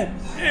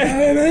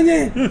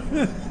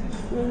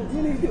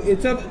you do?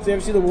 It's up. Did you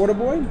ever see The Water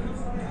Boy?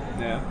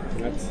 Yeah.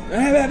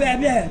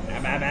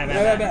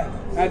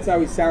 That's how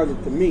he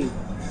sounded to me.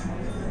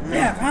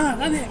 Yeah,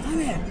 come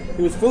here.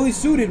 He was fully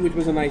suited, which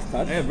was a nice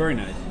touch. Yeah, very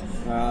nice.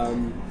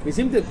 He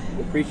seemed to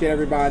appreciate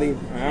everybody.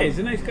 Hey, he's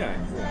a nice guy.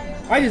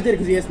 I just did it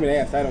because he asked me to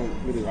ask. I don't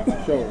really watch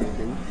the show or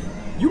anything.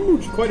 You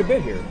moved quite a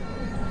bit here.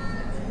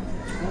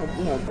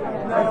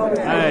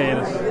 Hey,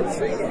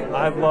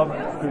 I love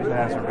Dukes of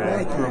Hazzard,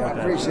 man. Thank you. I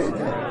appreciate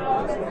that.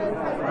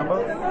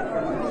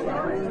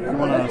 You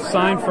want to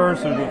sign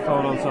first or do a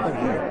photo? It's up to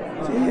you.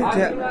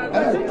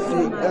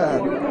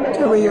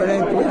 Tell me your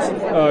name, please.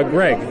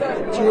 Greg.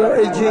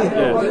 G-R-A-G?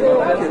 Yes.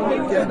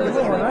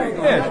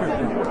 Yeah, sure.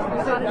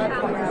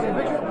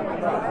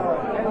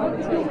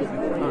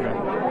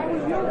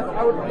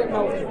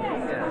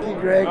 Hey,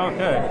 Greg.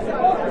 Okay.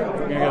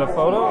 You got a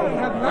photo?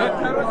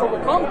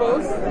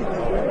 Combos.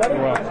 You're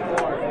welcome.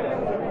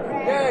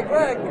 Yeah,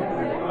 Greg.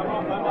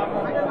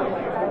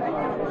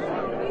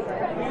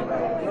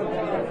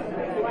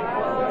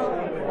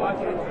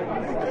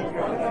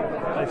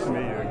 Nice to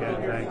meet you again.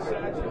 Thanks.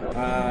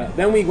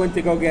 Then we went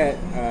to go get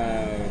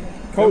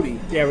Cody.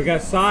 Yeah, we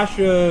got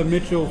Sasha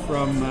Mitchell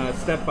from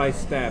Step by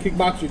Step.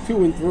 Kickboxer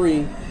 2 and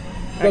 3.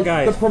 That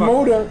guy the is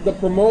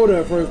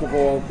promoter, first of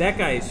all, That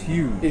guy is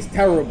huge. is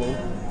terrible.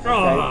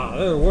 Oh,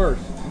 they're the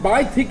worst.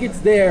 Buy tickets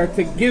there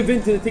to give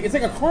into the ticket. It's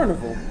like a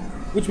carnival,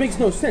 which makes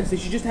no sense. They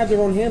should just have their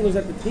own handlers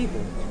at the table.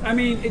 I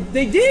mean,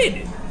 they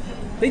did.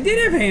 They did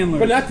have handlers.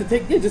 But not to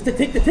take, just to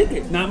take the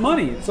ticket. Not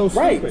money. It's so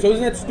Right. stupid. So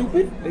isn't that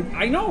stupid?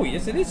 I know.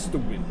 Yes, it is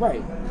stupid.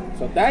 Right.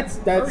 So that's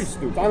Very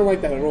stupid. I don't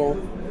like that at all.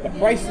 The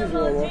prices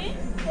are all.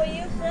 For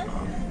you, sir?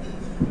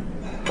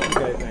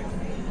 Okay, thanks.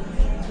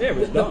 Yeah, it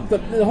was dumb.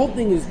 The whole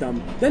thing is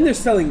dumb. Then they're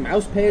selling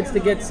mouse pads to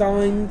get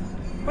signed.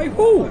 By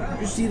who?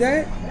 You see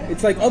that?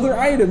 It's like other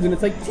items, and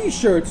it's like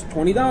T-shirts,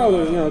 $20,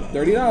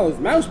 $30.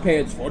 Mouse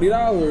pads,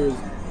 $40.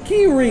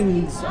 Key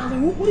rings. I was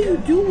like, what are you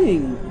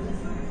doing?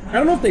 I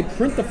don't know if they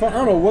print the phone. I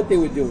don't know what they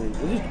were doing.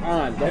 It was just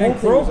odd. The whole And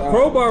thing was odd.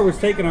 Crowbar was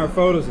taking our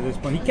photos at this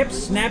point. He kept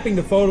snapping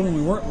the photo when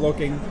we weren't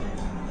looking.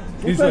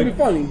 It's trying to be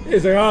funny.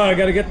 He's like, oh, I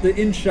gotta get the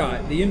in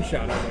shot. The in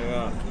shot. I was like,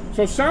 oh.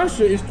 So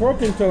Sasha is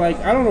talking to like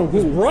I don't know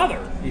His who. brother,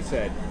 he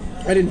said.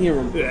 I didn't hear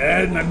him.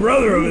 Yeah, my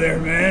brother over there,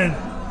 man.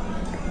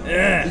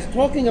 Yeah. He's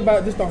talking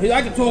about this.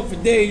 I can talk for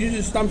days. You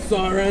just I'm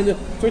sorry. So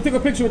he took a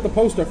picture with the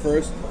poster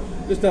first,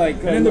 just to like.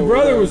 And then the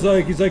brother was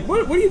like, he's like,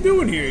 what are you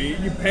doing here?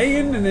 You're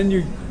paying, and then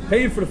you're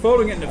paying for the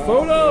photo, and getting the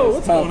photo.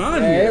 What's tough. going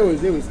on Yeah, here?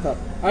 it was tough.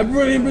 I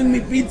bring me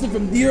pizza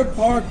from Deer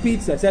Park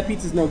Pizza. That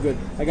pizza's no good.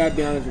 I gotta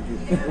be honest with you.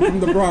 I'm from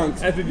the Bronx.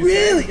 That's what you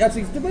Really? That's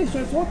like, the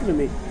started talking to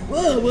me.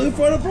 Well, we're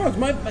from the Bronx.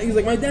 He's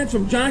like, my dad's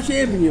from Josh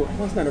Avenue. Well,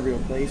 that's not a real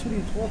place. What are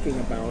you talking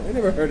about? I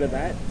never heard of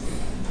that.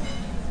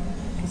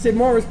 He said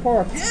Morris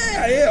Park.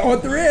 Yeah,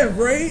 Arthur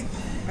Ave, right?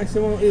 I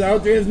said, well,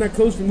 Arthur Ave's not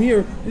close from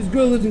here. This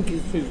girl lives in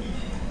his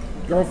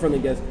girlfriend, I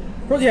guess.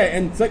 First, yeah,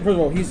 and first of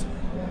all, he's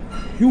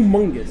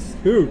humongous.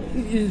 Huge.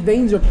 His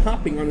veins are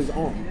popping on his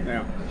arm.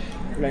 Yeah.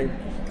 Right.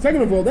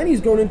 Second of all, then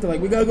he's going into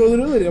like, we gotta go to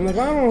the Lily. I'm like,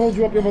 well, I don't want to hold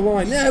you up. You have a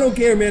line. Nah, I don't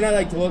care, man. I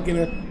like talking.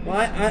 Well,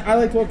 I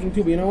like talking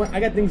too, but you know what?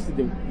 I got things to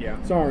do.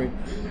 Yeah. Sorry.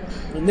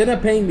 And they're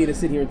not paying me to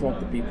sit here and talk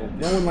to people.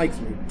 No one likes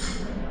me.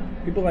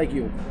 People like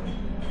you.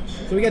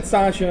 So we got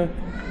Sasha.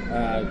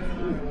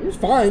 He was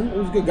fine. He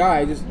was a good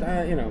guy. Just,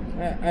 I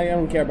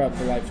don't care about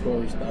the life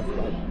story stuff.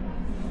 But,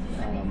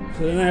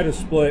 So then I had to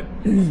split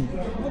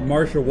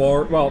Marsha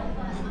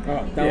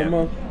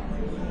Thelma.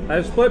 I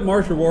had to split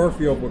Marsha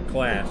Warfield with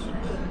Class.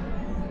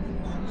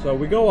 So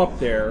we go up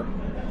there,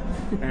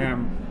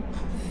 and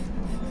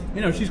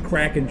she's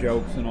cracking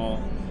jokes and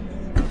all.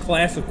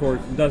 Class, of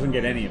course, doesn't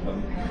get any of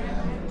them.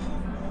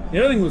 The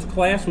other thing was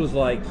Class was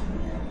like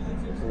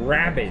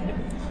rabid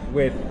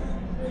with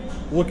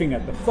looking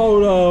at the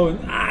photo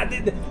and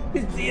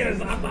his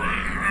theater's up,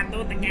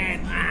 do it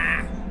again,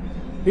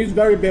 He's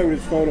very bad with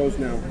his photos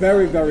now.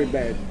 Very, very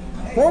bad.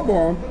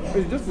 Crowbar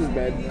is just as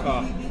bad.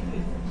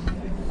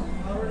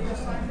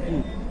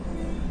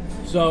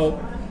 So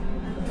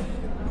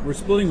we're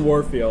splitting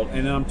Warfield,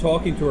 and I'm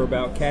talking to her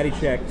about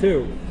Caddyshack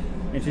 2,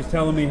 and she's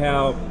telling me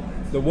how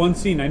the one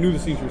scene, I knew the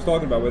scene she was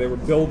talking about, where they were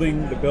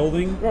building the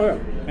building. Oh, yeah.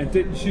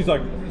 And she's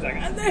like, they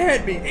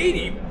had me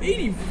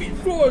 80 feet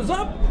floors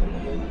up.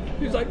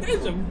 She's like,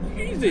 that's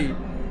easy.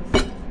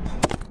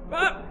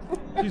 Ah.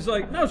 She's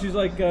like,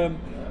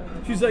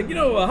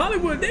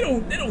 Hollywood, they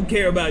don't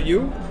care about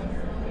you.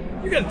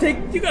 You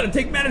gotta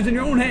take matters in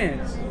your own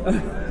hands.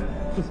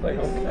 Just like,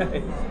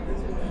 okay.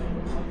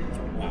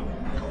 Wow.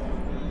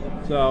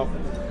 So,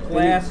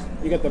 Class.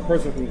 You got the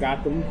person from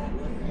Gotham.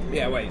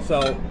 Yeah, wait.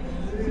 So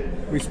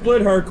we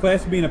split her.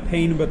 Class being a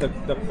pain about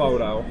the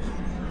photo.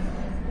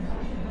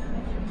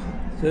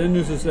 So then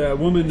there's this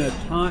woman, is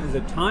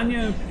it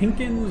Tanya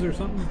Pinkins or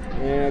something?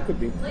 Yeah, it could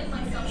be.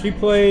 She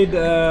played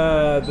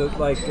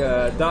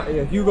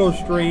Hugo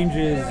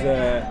Strange's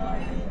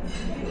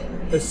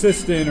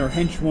assistant or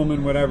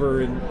henchwoman,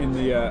 whatever, in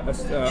the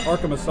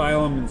Arkham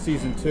Asylum in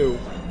season 2.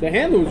 The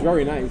handler was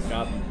very nice.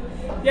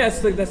 Yeah,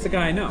 that's the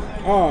guy I know.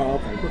 Oh,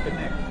 okay. Crooked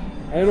Nick.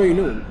 I didn't know you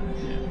knew him.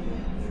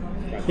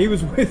 He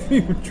was with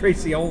me with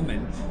Tracy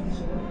Ullman.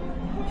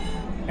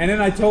 And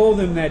then I told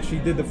him that she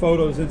did the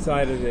photos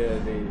inside of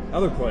the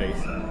other place.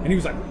 And he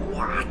was like,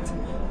 what?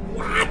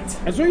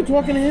 I saw you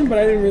talking to him, but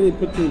I didn't really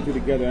put two and two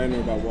together. I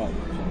didn't know about what.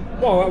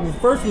 Well,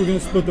 first we were going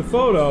to split the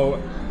photo,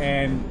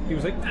 and he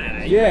was like,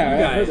 nah, you I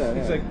guys. heard that.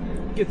 He's Yeah.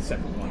 like, get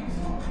separate ones.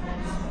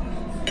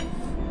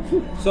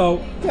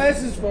 So,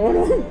 Class's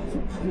photo.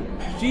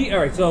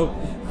 so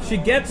she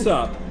gets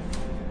up,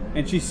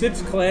 and she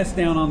sits Class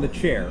down on the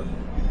chair,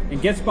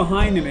 and gets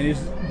behind him and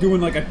is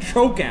doing like a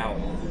choke out.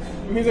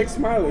 He's like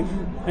smiling.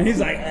 And he's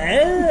like,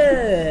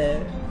 eh.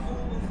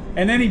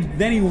 And then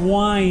he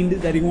whined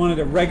that he wanted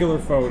a regular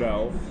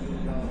photo.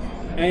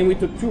 And we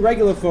took 2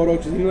 regular photos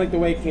because he didn't like the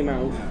way it came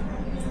out.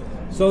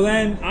 So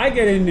then I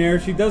get in there,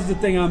 she does the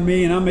thing on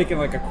me, and I'm making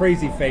like a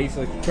crazy face,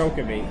 like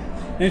choking me.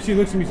 And then she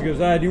looks at me, she goes,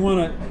 do you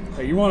want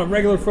a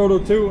regular photo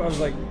too? I was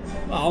like,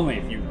 well, only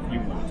if you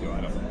want to,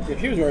 I don't know. Yeah,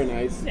 she was very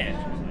nice. Yeah,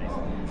 she was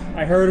nice.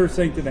 I heard her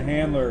saying to the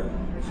handler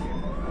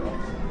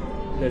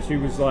that she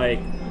was like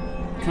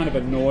kind of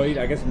annoyed.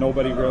 I guess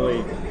nobody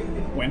really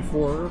went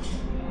for her.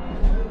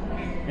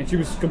 And she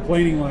was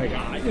complaining like,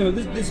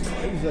 this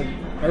is like,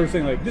 I was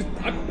saying like,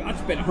 I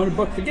spent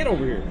 $100 to get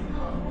over here.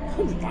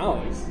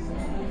 $100.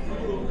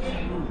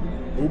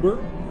 Uber.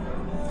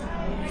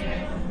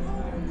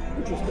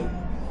 Interesting.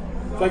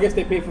 So I guess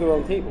they pay for their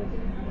own table.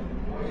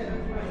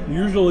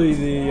 Usually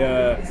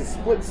it's a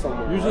split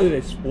somewhere. Usually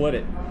right? they split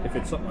it if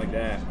it's something like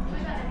that.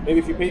 Maybe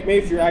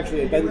if you're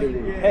actually a vendor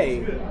and you pay,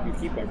 you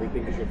keep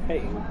everything because you're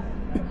paying.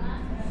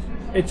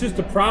 It's just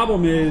the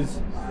problem is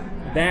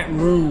that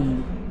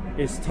room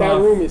is tough. That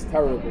room is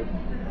terrible.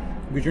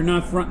 Because you're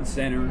not front and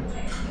center.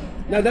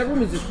 Now that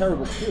room is just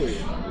terrible,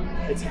 period.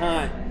 It's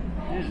hot.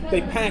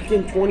 They pack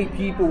in 20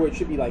 people where it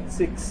should be like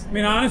 6. I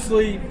mean,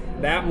 honestly,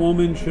 that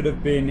woman should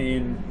have been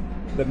in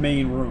the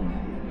main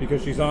room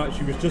because she was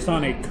just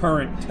on a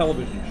current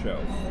television show.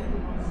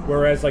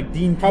 Whereas like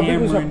Dean Cameron... How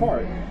big was her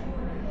part?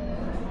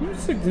 He was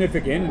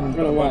significant in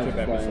a bunch of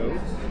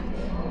episodes.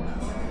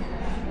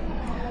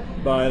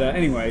 But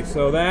anyway,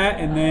 so that,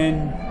 and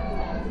then...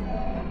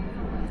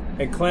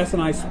 And Class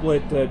and I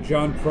split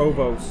John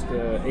Provost,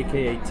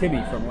 a.k.a.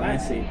 Timmy from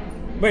Lassie.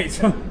 Wait,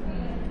 so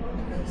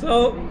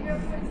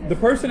the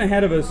person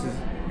ahead of us is...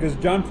 Because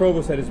John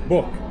Provost had his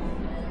book.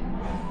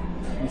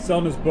 He's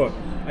selling his book.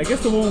 I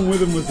guess the woman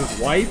with him was his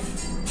wife.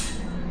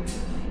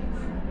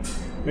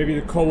 Maybe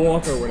the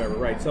co-author or whatever,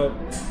 right? So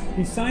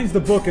he signs the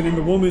book, and then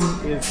the woman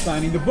is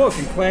signing the book,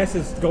 and Class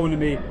is going to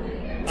me,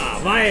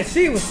 why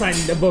she was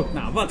signing the book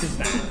now? What is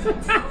that?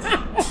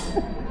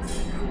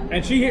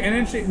 and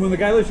then when the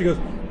guy left, she goes,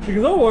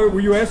 oh, were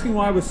you asking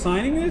why I was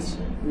signing this?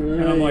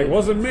 And I'm like,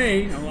 wasn't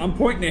me. I'm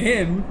pointing to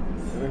him.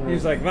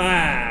 He's like,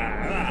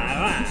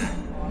 Bad,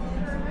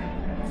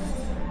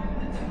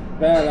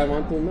 I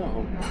want to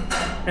know.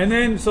 And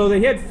then, so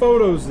they had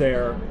photos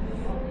there.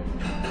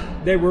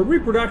 They were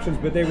reproductions,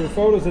 but they were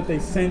photos that they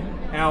sent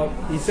out,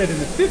 he said, in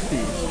the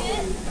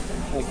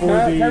 50s. Can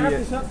I wrap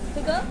this up?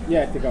 To go?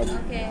 Yeah, to go.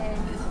 Okay.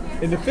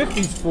 In the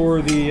 50s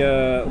for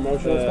the...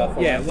 promotional stuff?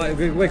 Yeah,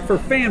 like for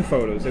fan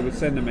photos, they would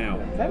send them out.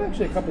 Can I have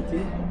actually a cup of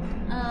tea?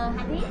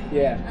 Happy?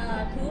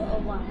 Yeah. 2 or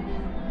 1?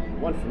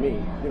 One for me.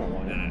 You don't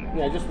want it.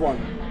 Yeah, just one.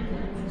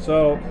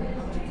 So...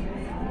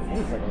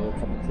 It's like a little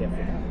cup of tea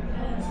after that.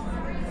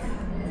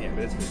 Yeah,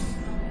 but it's...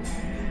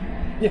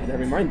 Yeah, that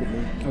reminded me.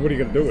 What are you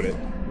going to do with it?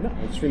 No,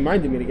 it just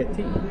reminded me to get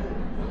tea.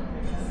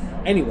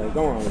 Anyway,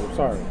 go on. I'm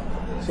sorry.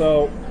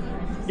 So,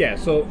 yeah,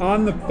 so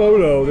on the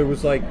photo, there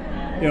was like,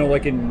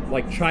 like in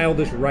like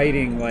childish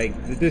writing, like,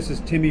 this is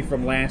Timmy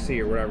from Lassie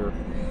or whatever.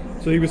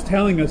 So he was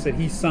telling us that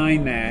he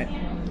signed that.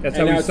 That's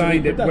how he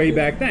signed it way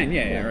back then.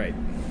 Yeah, right.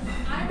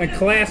 And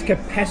Class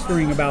kept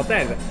pestering about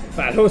that.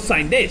 But who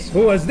signed this?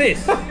 Who was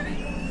this? And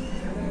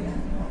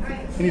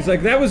he's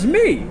like, that was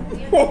me.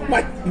 Oh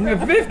my! In the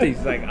 50s.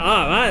 He's like,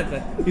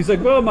 he's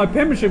like, well, my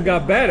penmanship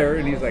got better.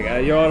 And he's like,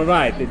 you're all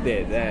right, it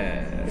did.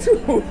 You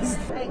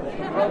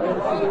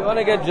want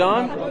to get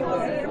John?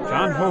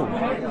 John who?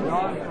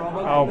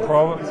 Oh,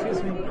 Provo.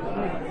 Excuse me.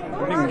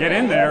 We didn't get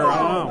in there. I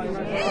don't know.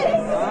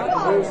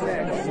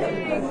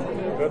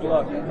 Good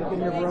luck.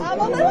 I'm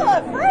a little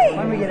afraid.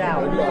 When we get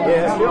out.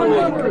 Yeah,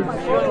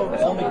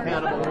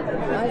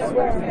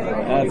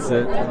 that's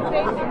it.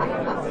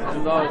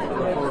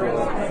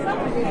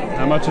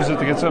 How much is it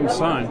to get something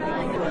signed?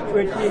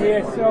 But you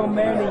hear so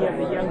many of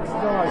the young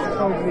stars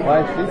totally.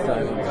 Why is she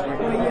signing?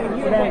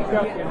 You back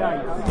up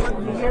tonight.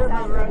 You hear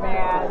about the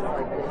bad,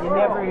 you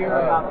never hear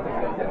about the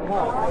good.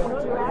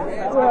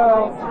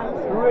 Well,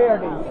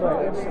 rarely,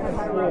 but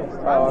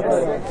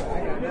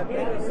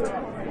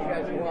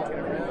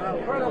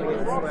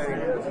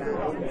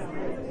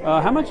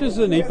How much is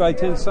an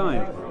 8x10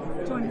 sign?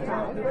 25.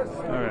 All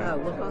right.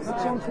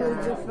 Which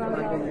includes your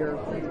photo.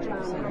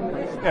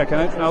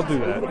 Yeah, I'll do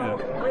that. Yeah.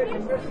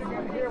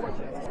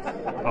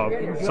 Oh,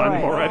 signed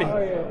them already?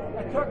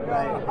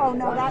 Oh,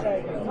 no,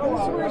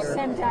 those were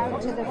sent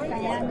out to the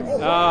fans.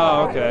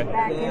 Oh, okay.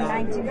 Back in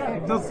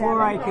 1957.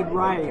 Before I could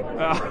write.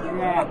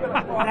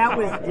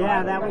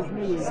 Yeah, that was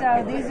me.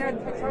 So these are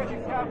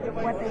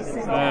what they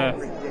sent out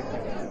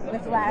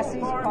with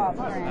Lassie's paw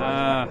print.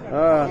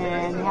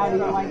 And how do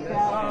you like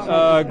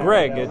that?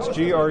 Greg, it's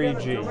Greg.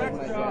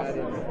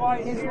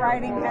 His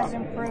writing has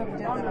improved.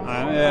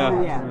 Yeah.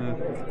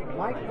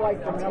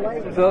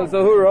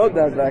 So who wrote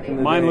that back in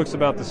the day? Mine looks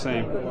about the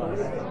same.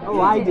 Oh,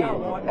 I did.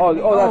 Oh,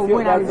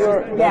 that's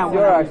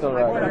your actual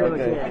writing.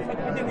 Okay.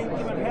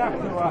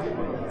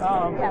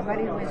 Yeah, but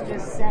he was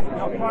just 7.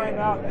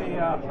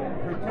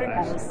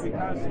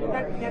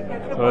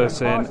 So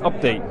it's an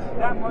update.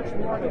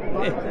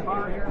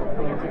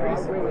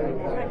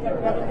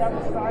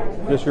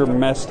 Just your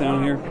mess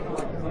down here.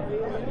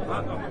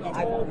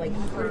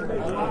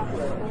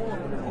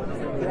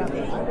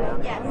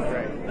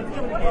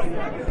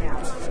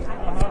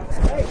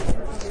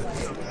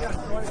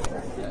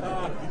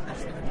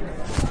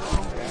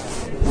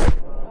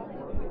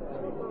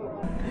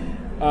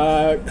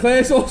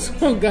 Class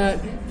also got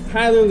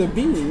Tyler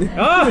Levine.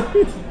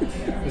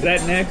 Is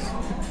that next?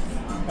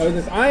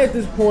 At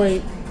this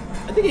point,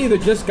 I think he either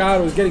just got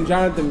or was getting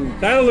Jonathan.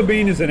 Tyler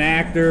Levine is an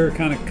actor,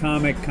 kind of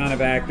comic kind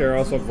of actor,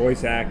 also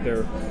voice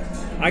actor.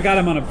 I got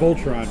him on a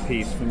Voltron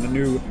piece from the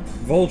new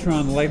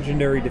Voltron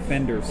Legendary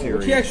Defender series.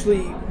 Which he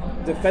actually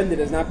defended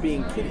as not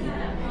being Kitty.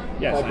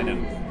 Yes, I know.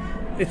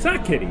 It's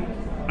not Kitty.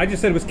 I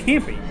just said it was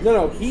campy.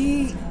 No,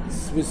 he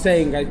was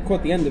saying, I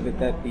caught the end of it,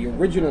 that the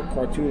original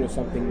cartoon or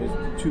something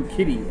was too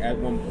Kitty at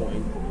one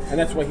point, and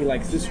that's why he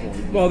likes this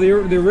one. Well, the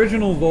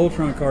original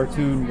Voltron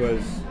cartoon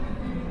was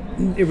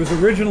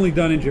originally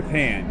done in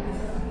Japan.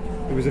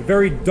 It was a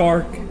very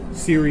dark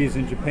series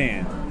in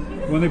Japan.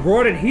 When they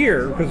brought it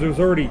here, because it was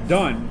already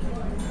done,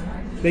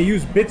 they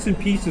used bits and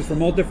pieces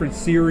from all different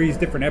series,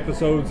 different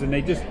episodes, and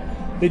they just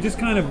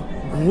kind of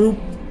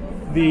grouped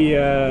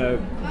the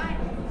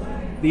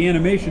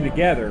animation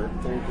together.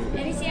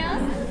 Anything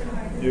else?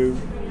 No.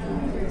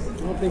 I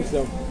don't think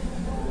so. I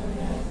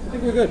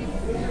think we're good.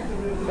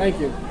 Thank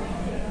you.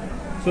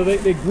 So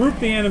they grouped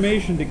the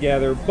animation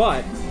together,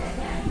 but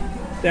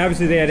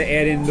obviously they had to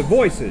add in the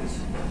voices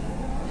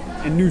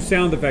and new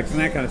sound effects and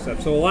that kind of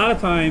stuff. So a lot of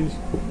times,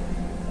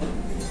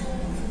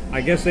 I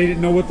guess they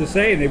didn't know what to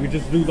say, and they would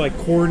just do like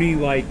corny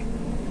like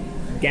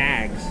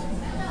gags.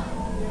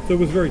 So it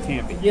was very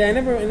campy. Yeah, I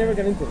never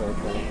got into that.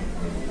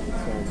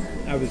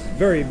 That was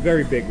very,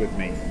 very big with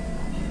me.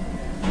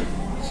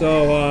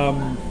 So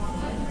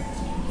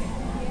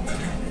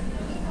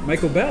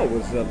Michael Bell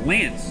was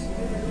Lance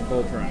in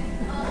Voltron.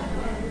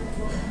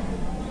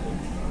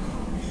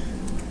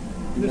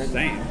 Just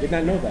saying. Did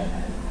not know that.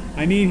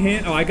 I need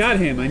him. Oh, I got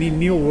him. I need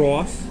Neil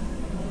Ross.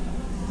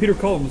 Peter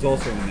Cullen was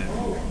also in that.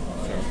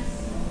 So,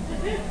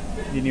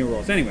 need Neil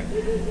Ross. Anyway.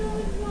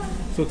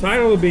 So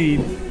title will be,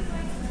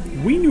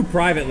 we knew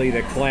privately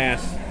that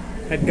Class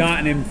had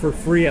gotten him for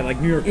free at like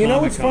New York Comic Con. You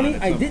know what's funny?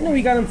 I didn't know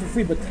he got him for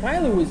free, but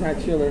Tyler was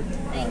at Chiller.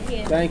 Thank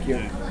you. Thank you.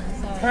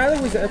 Yeah.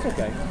 Tyler was, that's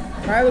okay.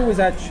 Tyler was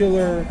at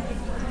Chiller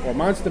or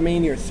Monster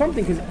Mania or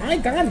something, because I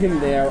got him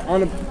there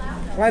on a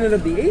Planet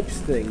of the Apes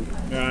thing.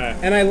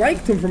 And I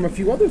liked him from a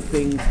few other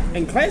things,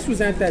 and Class was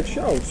at that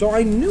show. So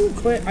I knew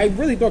I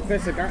really thought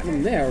Class had gotten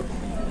him there.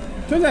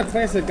 Turns out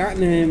Class had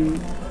gotten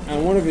him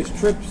on one of his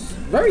trips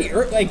very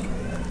early, like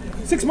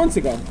 6 months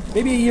ago.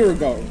 Maybe a year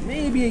ago.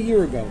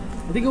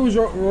 I think it was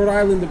Rhode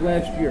Island of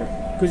last year,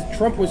 because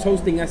Trump was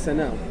hosting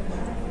SNL.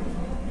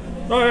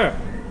 Oh, yeah.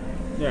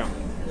 Yeah.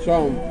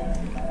 So,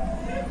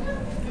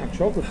 a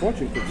chocolate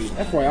fortune cookie.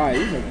 FYI,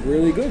 these are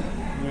really good.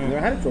 I've never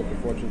had a chocolate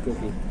fortune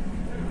cookie.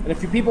 And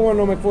if you people want to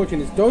know my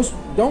fortune, it's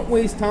don't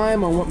waste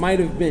time on what might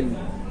have been.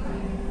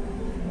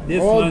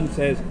 This one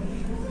says,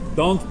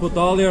 don't put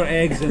all your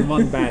eggs in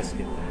one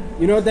basket.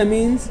 You know what that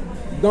means?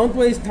 Don't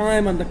waste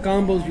time on the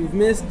combos you've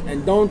missed,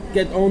 and don't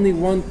get only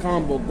one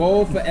combo.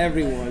 Go for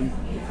everyone.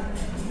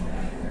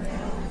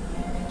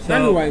 So,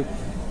 anyway,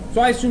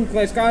 so I assumed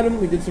Class got him.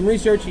 We did some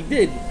research. He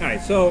did. All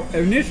right, so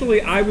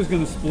initially I was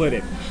going to split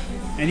it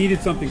and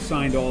needed something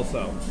signed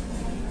also.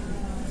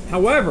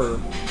 However,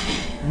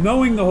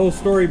 knowing the whole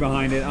story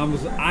behind it, I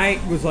was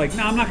like,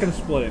 no, I'm not going to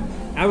split him.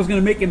 I was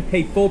going to make him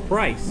pay full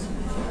price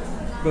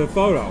for the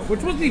photo,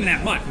 which wasn't even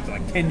that much. It was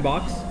like $10.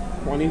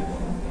 20?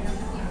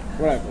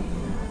 Whatever.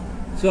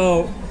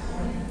 So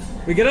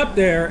we get up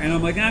there, and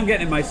I'm like, I'm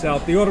getting it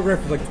myself. The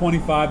autograph was like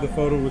 $25. The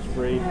photo was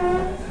free.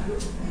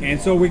 And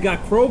so we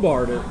got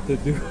Crowbar to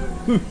do.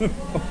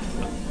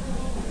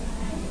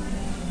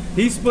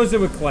 He splits it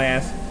with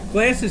Class.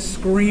 Class is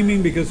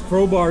screaming because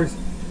Crowbar's,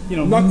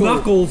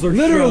 knuckles are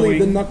literally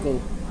showing. The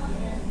knuckle.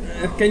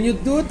 Can you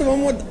do it the one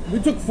more? We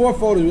took 4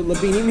 photos with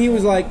Labine, and he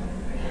was like,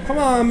 "Come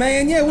on,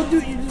 man, yeah, we'll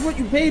do what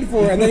you paid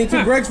for." And then he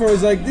took Greg's photo.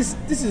 He's like, "This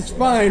is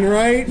fine,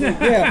 right?"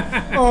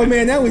 Yeah. Oh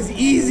man, that was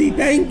easy.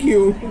 Thank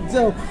you.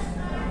 So,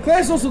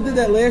 Class also did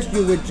that last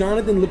year with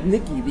Jonathan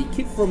Lipnicki, the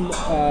kid from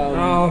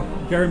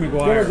Jerry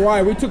Maguire. Jerry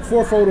Maguire. We took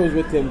 4 photos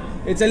with him.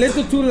 It's a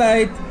little too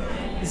light.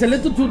 It's a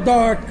little too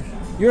dark.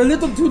 You're a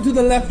little too to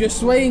the left. You're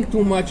swaying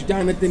too much,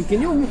 Jonathan.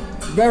 Can you?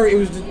 It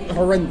was just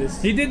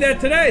horrendous. He did that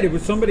today. There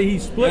was somebody he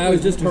split with. It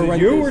was just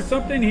horrendous. You or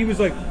something? He was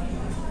like,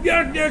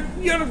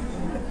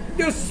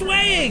 You're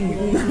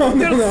swaying. No.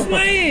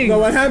 Swaying. No,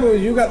 what happened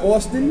was you got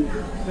Austin.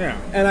 Yeah.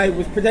 And I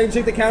was pretending to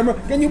take the camera.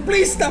 Can you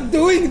please stop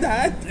doing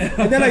that?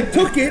 And then I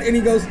took it, and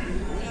he goes,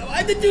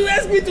 "Why did you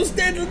ask me to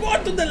stand more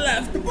to the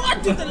left? More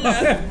to the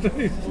left."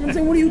 I'm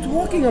saying, what are you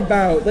talking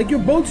about? Like, you're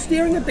both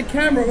staring at the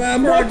camera.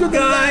 More to the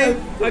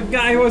left. A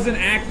guy who hasn't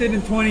acted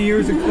in 20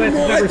 years in Class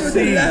has never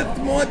seen.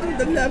 More to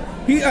the left.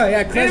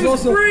 Class and it was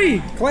also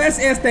free. Class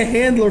asked the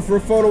handler for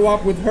a photo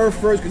op with her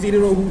first because he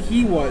didn't know who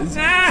he was.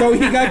 So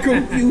he got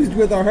confused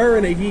with a her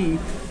and a he.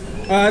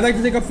 I'd like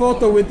to take a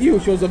photo with you.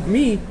 Shows of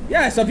me.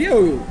 Yes, of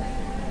you.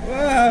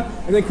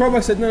 And then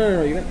Crowbar said,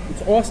 no,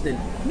 it's Austin.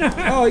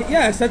 Oh,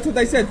 yes, that's what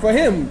I said, for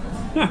him.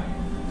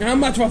 How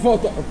much for a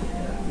photo?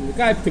 And the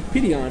guy took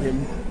pity on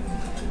him.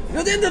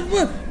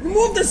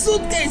 Move the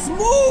suitcase,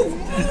 move!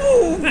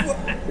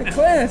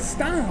 Class,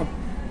 stop.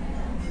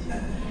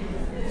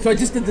 So I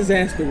just a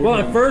disaster. Well,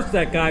 at first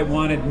that guy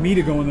wanted me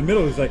to go in the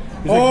middle. He's like,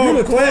 you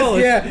look Class, tall.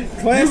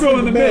 Class you go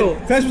in the middle.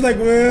 Class was like,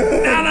 no, we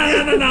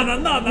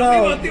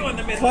want you in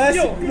the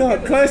middle.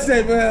 Class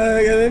said,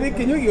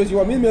 can you? He goes, you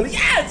want me in the middle?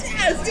 Yes,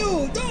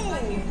 do.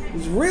 It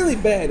was really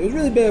bad. It was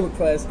really bad with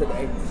class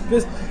today.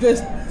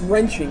 Just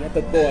wrenching at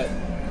the thought.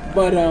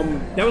 But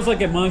that was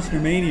like at Monster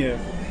Mania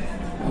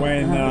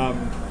when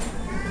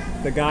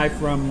the guy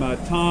from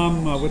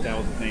Tom, what the hell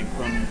was his name?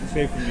 From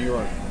Escape from New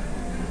York.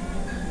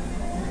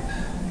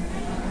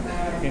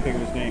 I can't think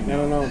of his name. I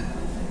don't know.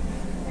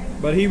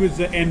 But he was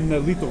in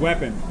Lethal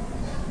Weapon.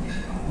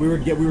 We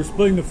were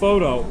splitting the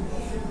photo,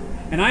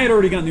 and I had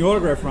already gotten the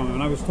autograph from him,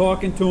 and I was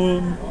talking to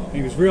him, and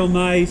he was real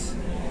nice.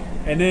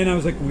 And then I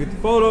was like, "Can we get the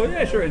photo?"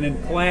 Yeah, sure. And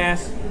then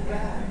class,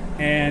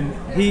 and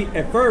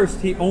at first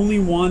he only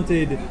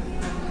wanted.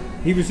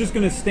 He was just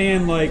going to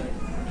stand like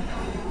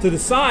to the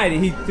side,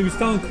 and he was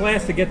telling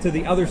class to get to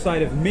the other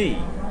side of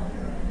me.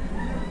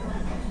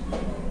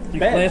 And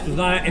class was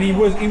not, and he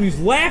was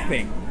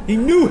laughing. He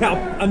knew how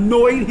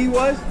annoyed he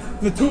was.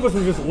 And the two of us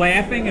were just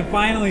laughing, and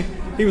finally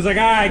he was like,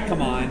 "All right,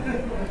 come on,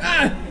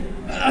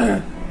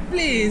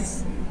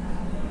 please."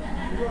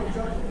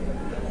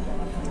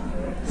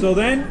 So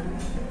then,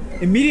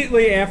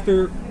 immediately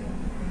after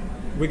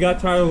we got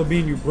Tyler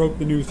Labine, you broke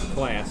the news to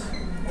class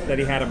that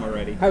he had him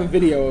already. I have a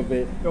video of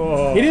it.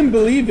 Oh. He didn't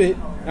believe it.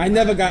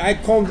 I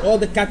combed all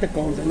the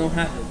catacombs. I don't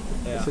have it.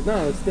 Yeah. I said,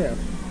 no, it's there.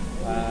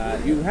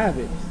 You have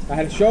it. I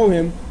had to show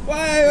him.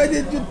 Why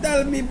did you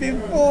tell me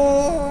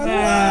before?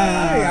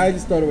 Why? I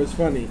just thought it was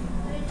funny.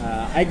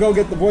 I go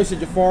get the voice of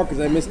Jafar because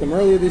I missed him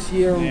earlier this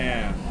year.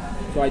 Yeah.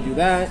 So I do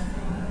that.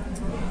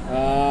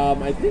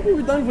 I think we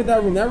were done with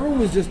that room. That room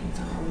was just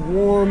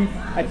warm.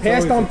 I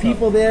passed on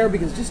people there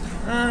because it's just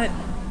hot.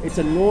 It's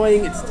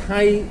annoying. It's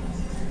tight.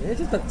 It's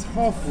just a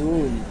tough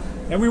room.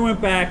 Then we went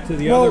back to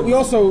the other. Well, we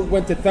also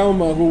went to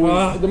Thelma, who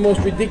was the most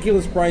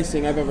ridiculous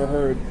pricing I've ever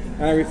heard,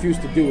 and I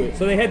refused to do it.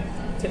 So they had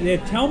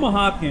Thelma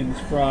Hopkins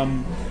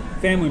from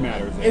Family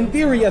Matters. In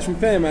theory, yes, from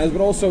Family Matters,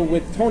 but also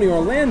with Tony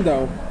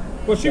Orlando.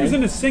 Well, she was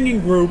in a singing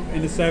group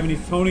in the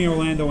 70s, Tony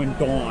Orlando and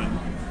Dawn,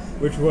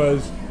 which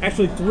was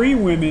actually 3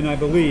 women, I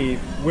believe,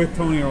 with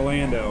Tony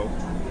Orlando.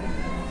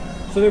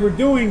 So they were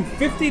doing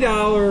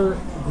 $50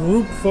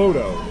 group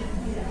photo,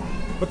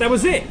 but that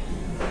was it.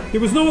 There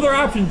was no other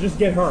option, just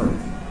get her.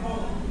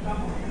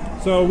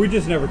 So we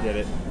just never did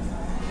it.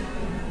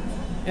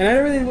 And I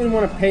really didn't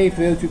want to pay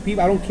for the other 2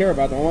 people. I don't care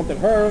about them. I wanted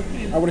her.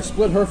 I would have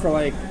split her for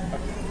like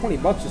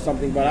 $20 or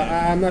something, but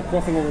I'm not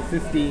coughing over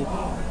 50.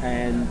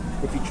 And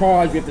if you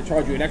charge, we have to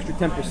charge you an extra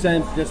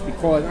 10% just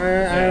because.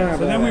 I don't know.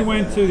 So then we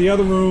went to the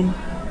other room.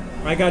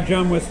 I got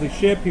John Wesley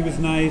Shipp. He was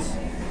nice.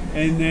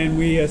 And then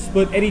we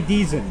split Eddie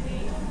Deason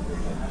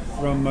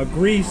from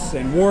Grease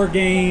and War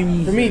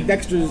Games. For me,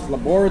 Dexter's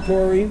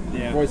Laboratory,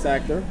 voice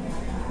actor.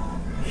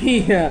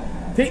 He,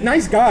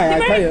 nice guy, I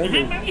tell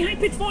you.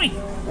 High-pitched voice.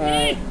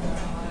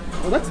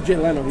 Well, that's Jay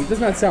Leno. He does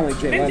not sound like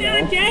Jay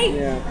Leno. Jay?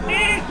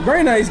 Yeah.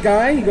 Very nice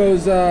guy. He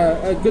goes,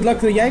 good luck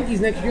to the Yankees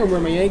next year. I'm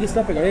wearing my Yankee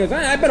stuff. He goes,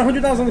 I bet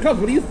 $100,000 on the Cubs.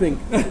 What do you think?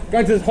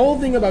 Got into this whole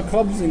thing about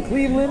Cubs in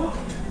Cleveland.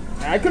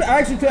 I could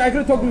have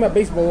talked to him about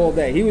baseball all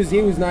day. He was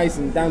nice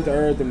and down to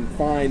earth and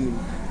fine.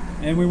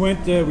 And we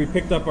went. We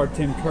picked up our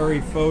Tim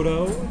Curry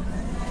photo,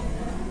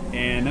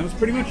 and that was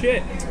pretty much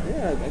it.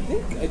 Yeah,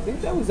 I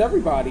think that was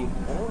everybody.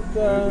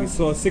 We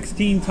saw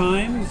 16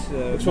 times.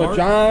 We saw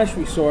Josh.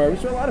 We saw a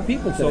lot of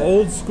people today. So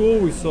Old School.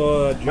 We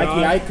saw Josh.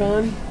 Mikey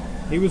Icon.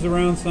 He was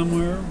around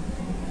somewhere.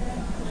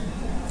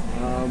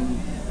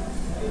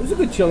 It was a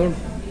good chiller.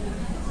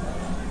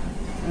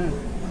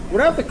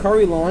 Without the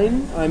Curry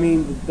line, I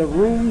mean, the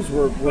rooms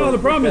were well, the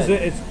problem is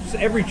that it's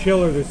every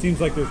chiller. There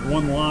seems like there's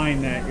one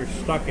line that you're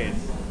stuck in.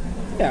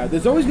 Yeah,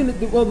 there's always going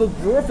to. Well, the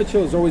drawer for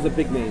chill is always a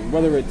big name.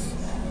 Whether it's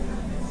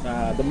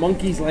the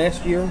Monkees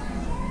last year,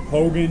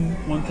 Hogan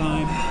one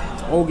time.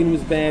 Hogan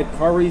was bad.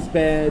 Curry's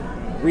bad.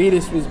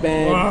 Reedus was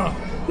bad. Wow.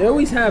 They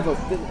always have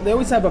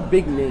a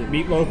big name.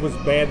 Meatloaf was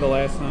bad the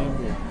last time.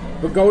 Yeah.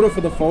 Pagoda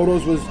for the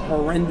photos was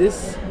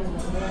horrendous.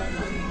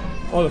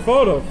 Oh, the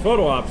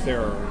photo ops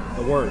there are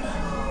the worst.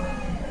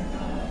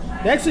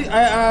 They actually,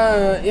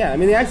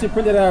 they actually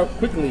printed it out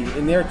quickly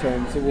in their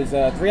terms. It was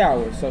 3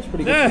 hours, so it's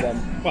pretty good for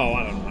them. Well,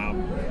 I don't know.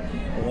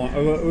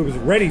 It was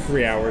ready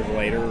 3 hours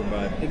later,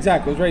 but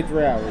exactly, it was ready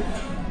 3 hours.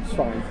 It's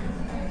fine.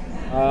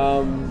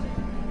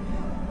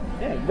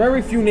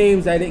 Very few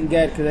names I didn't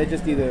get because I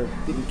just either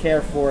didn't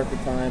care for at the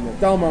time, or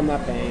Thelma I'm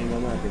not paying.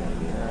 I'm not doing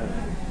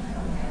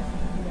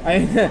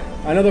it.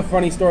 Another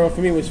funny story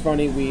for me was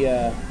funny. We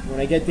when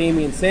I get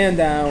Damien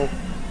Sandow,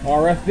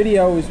 RF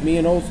video is me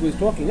and Old School is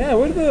talking. Yeah,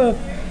 what are the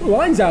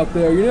lines out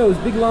there? You know,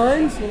 those big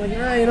lines? I'm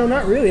like,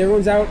 not really.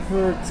 Everyone's out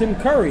for Tim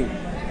Curry.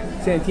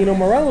 Santino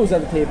Morello's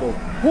at the table.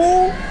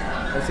 Who?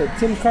 I said,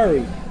 Tim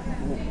Curry.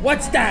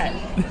 What's that?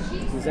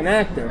 He's an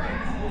actor.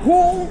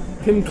 Who?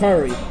 Tim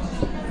Curry.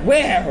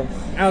 Where?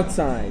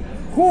 Outside.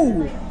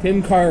 Who?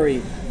 Tim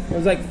Curry. It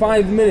was like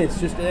 5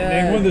 minutes. Just. And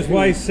then one of his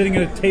wives sitting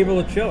at a table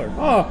at Chiller.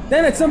 Oh,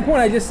 then at some point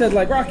I just said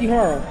like Rocky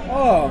Horror.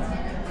 Oh.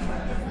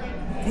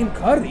 Tim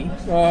Curry?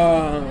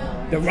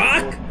 The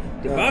Rock?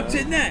 The Rock's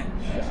in that.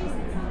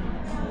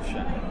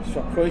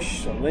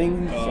 Push, a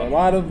Ling, a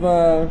lot of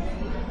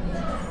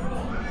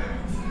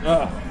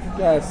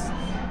yes.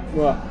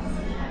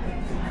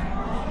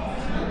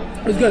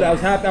 It was good. I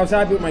was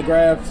happy with my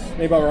graphs.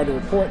 Maybe I'll write a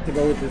report to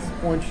go with this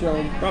porn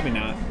show. Probably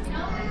not.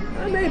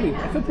 Maybe.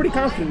 I feel pretty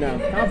confident now.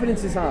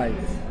 Confidence is high.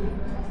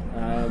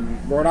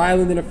 Rhode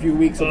Island in a few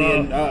weeks will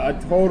be a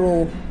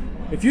total...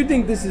 If you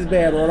think this is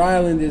bad, Rhode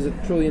Island is a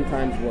trillion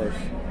times worse.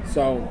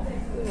 So,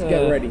 let's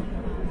get ready.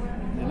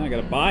 And I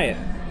gotta buy it.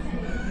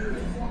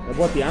 I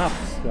bought the ops.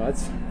 So I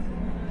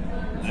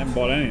haven't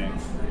bought anything.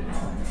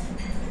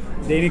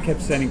 Dana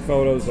kept sending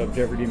photos of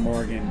Jeffrey D.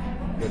 Morgan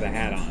with a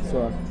hat on.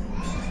 So,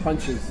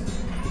 punches.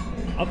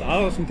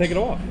 I'll let him take it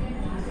off.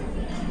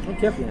 I don't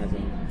care if he has it.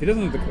 If he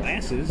doesn't have the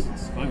glasses,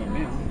 it's fine with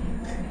me.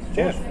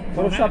 Jeff,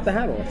 Photoshop the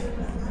hat off.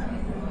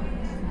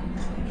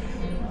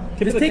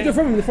 Just take it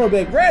from him before be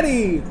like,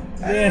 ready!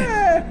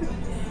 Yeah.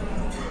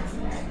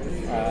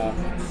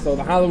 So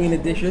the Halloween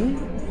edition,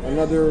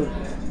 another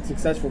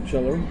successful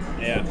chiller.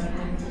 Yeah.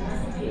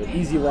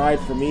 Easy ride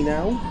for me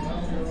now.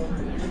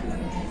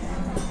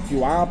 A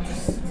few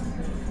ops.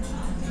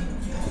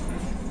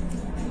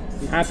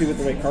 I'm happy with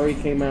the way Curry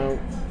came out.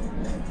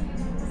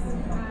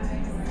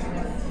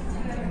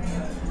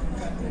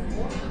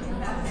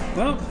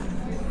 Well,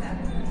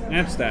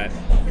 that's that.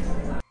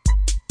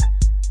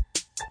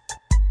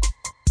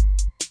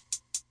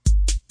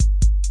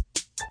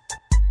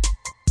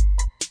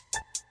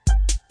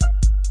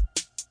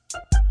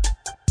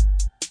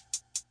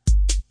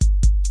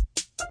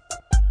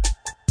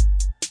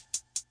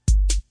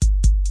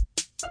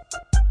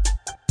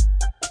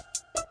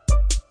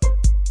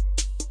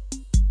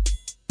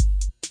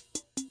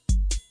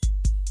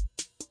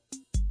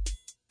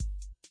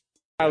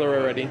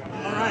 Tyler already.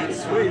 Alright,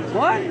 sweet.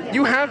 What?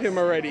 You have him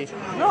already.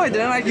 No, I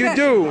didn't. You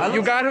do.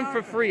 You got him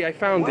for free. I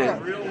found it.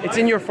 It's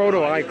in your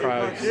photo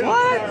iClouds.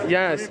 What?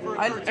 Yes.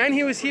 And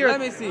he was here.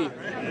 Let me see.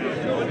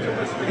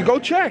 You go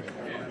check.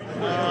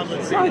 No,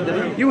 I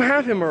didn't. You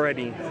have him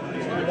already. I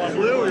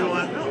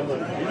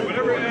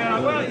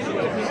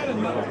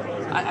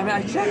mean,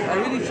 I checked. I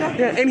really checked.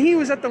 Yeah, and he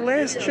was at the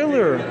last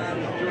chiller.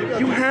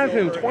 You have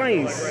him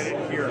twice.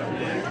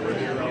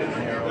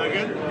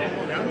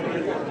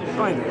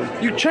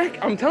 You check.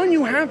 I'm telling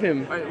you, have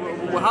him. Right,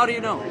 well, how do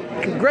you know?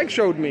 Greg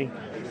showed me.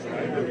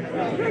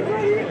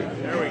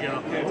 There we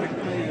go.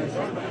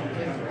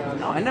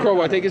 No, I never.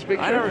 Crow, I take his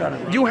picture. I never got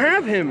him. You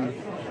have him.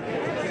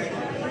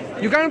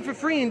 You got him for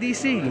free in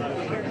DC.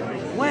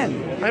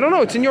 When? I don't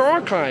know. It's in your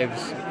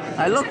archives.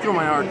 I looked through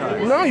my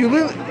archives. No,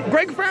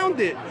 Greg found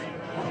it.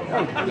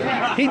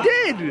 He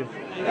did.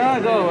 Yeah,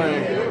 go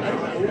away.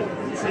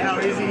 See how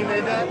easy he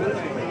made that?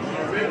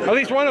 At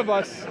least one of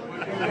us.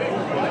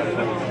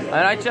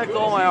 And I checked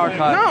all my archives.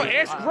 No,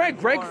 ask Greg.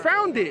 Greg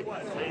found it.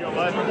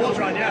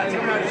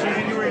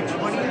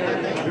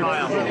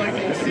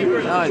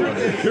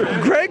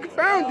 Greg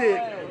found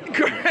it.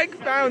 Greg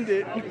found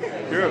it.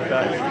 You're a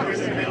bad.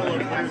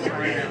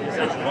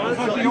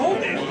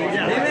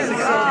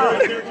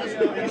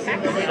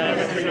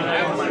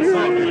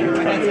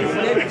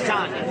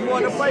 You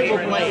want to play?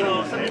 We'll play.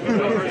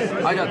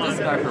 I got this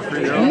guy for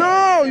free, though.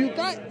 No, you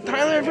got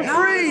Tyler for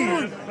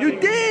free. You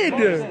did.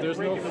 There's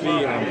no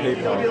fee on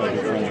PayPal for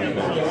the friends and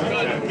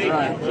family.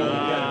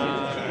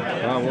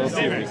 Right. We'll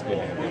see if he's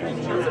good.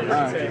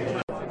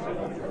 Alright.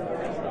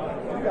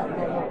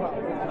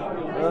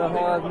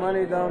 Hard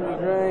money down the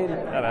drain.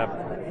 That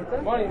happened.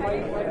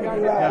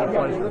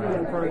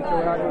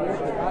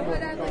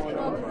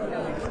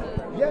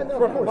 Yeah, no,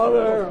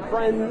 brother,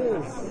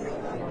 friends,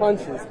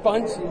 punches.